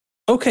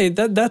 Okay,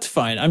 that's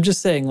fine. I'm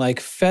just saying, like,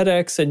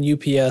 FedEx and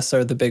UPS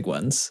are the big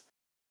ones.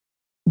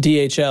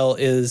 DHL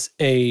is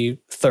a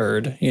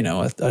third,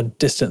 a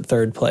distant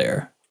third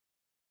player.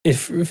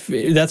 If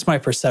that's my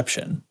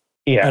perception.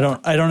 Yeah.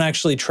 I don't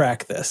actually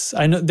track this.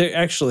 I know there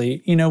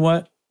actually, you know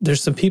what?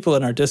 There's some people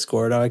in our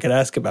Discord I could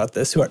ask about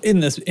this who are in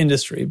this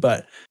industry,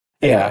 but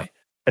anyway. Yeah.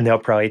 And they'll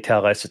probably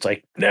tell us it's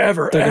like,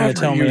 never they're going to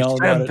tell me all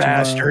about it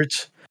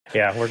bastards.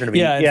 Yeah, we're going to be...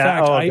 Yeah, in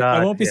fact,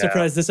 I won't be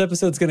surprised. This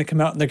episode's going to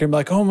come out and they're going to be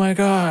like, oh my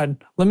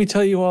God, let me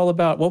tell you all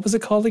about... What was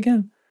it called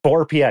again?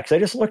 4PX. I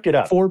just looked it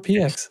up.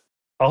 4PX. It's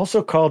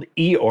also called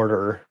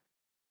e-order,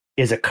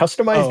 is a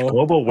customized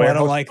global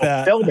warehouse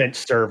fulfillment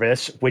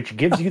service which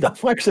gives you the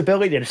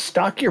flexibility to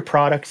stock your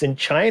products in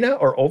China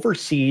or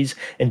overseas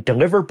and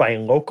deliver by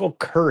local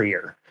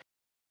courier.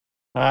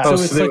 So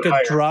it's like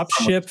a drop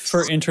ship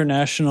for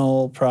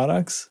international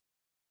products?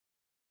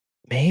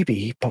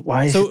 Maybe, but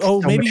why is it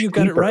so maybe you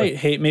got cheaper? it right.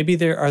 Hey,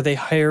 maybe are they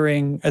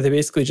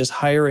basically just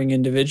hiring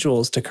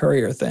individuals to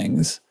courier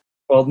things?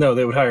 Well, no,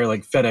 they would hire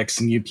like FedEx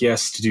and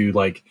UPS to do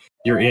like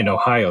your in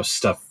Ohio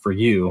stuff for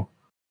you.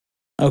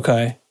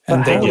 Okay.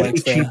 And they would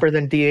be cheaper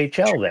than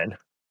DHL then.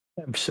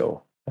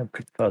 I'm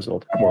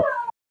puzzled.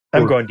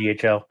 I'm going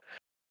DHL.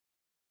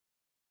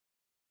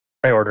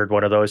 I ordered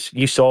one of those.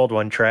 You sold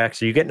one, Track,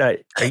 so you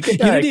didn't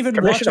even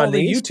watch all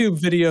the YouTube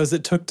videos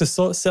it took to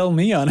sell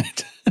me on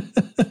it.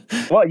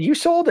 Well, you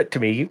sold it to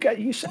me.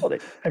 You sold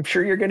it. I'm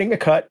sure you're getting a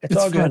cut. It's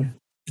all fun. good.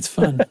 It's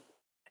fun.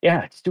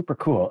 Yeah, it's super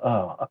cool.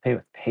 Oh, I'll pay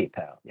with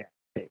PayPal. Yeah.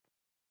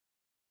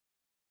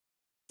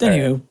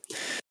 Anywho,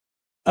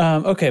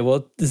 okay.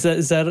 Well, is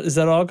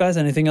that all, guys?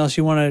 Anything else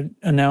you want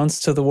to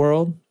announce to the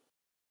world?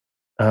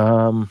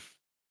 I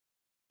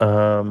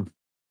got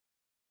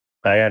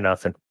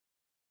nothing.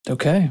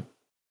 Okay.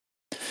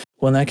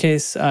 Well, in that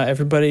case,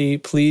 everybody,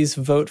 please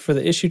vote for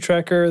the issue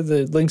tracker.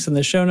 The link's in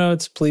the show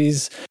notes.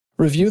 Please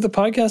review the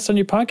podcast on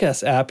your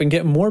podcast app and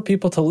get more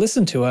people to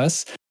listen to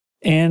us.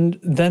 And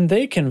then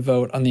they can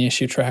vote on the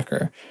issue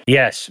tracker.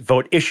 Yes,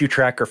 vote issue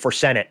tracker for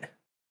Senate.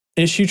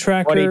 Issue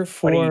tracker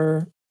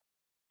for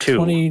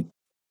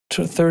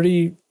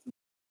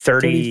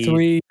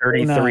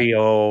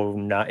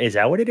 3309. Is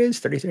that what it is?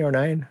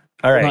 3309?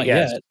 All right, not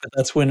yet, but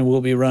that's when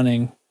we'll be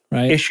running,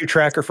 right? Issue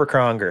tracker for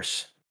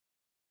Congress.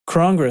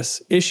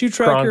 Issue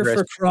tracker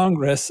for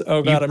Congress.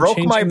 Oh God, I'm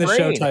changing the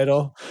show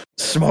title.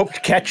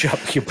 Smoked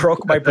ketchup. You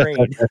broke my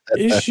brain.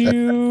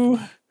 Issue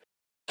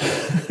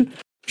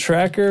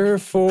tracker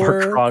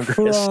for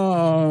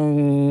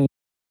Krong.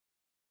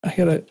 I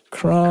got a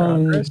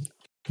Krong.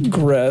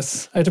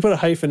 Gress. I had to put a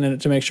hyphen in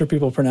it to make sure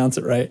people pronounce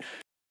it right.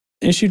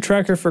 Issue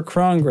tracker for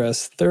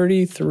Crongress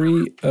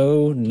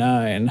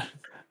 3309.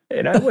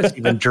 And I wasn't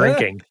even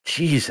drinking.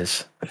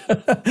 Jesus.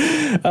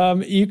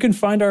 You can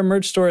find our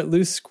merch store at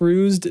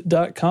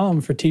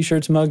loosescrews.com for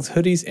t-shirts, mugs,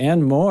 hoodies,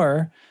 and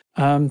more.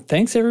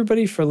 Thanks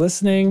everybody for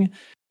listening.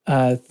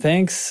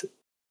 Thanks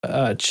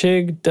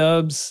Chig,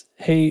 Dubs,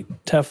 Hate,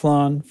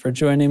 Teflon for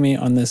joining me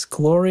on this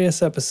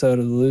glorious episode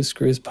of the Loose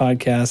Screws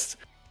podcast.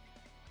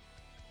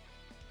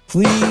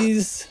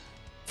 Please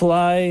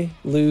fly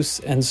loose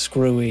and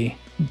screwy.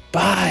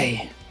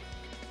 Bye.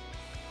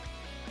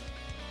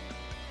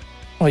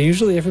 Well,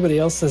 usually everybody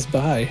else says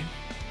bye.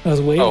 I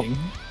was waiting.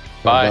 Oh,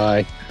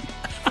 bye.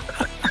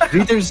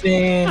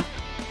 Wiedersehen.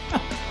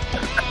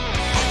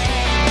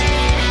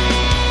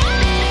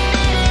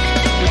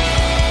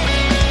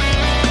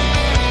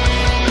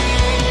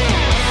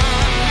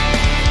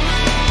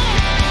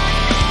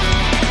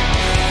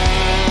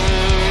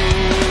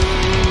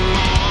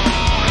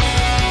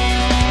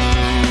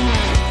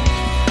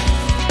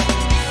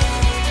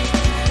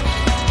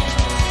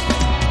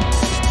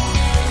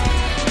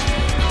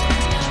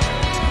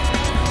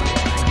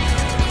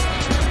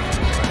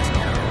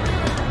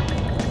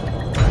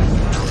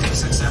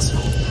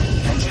 Successful.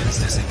 Engines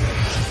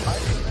disengaged.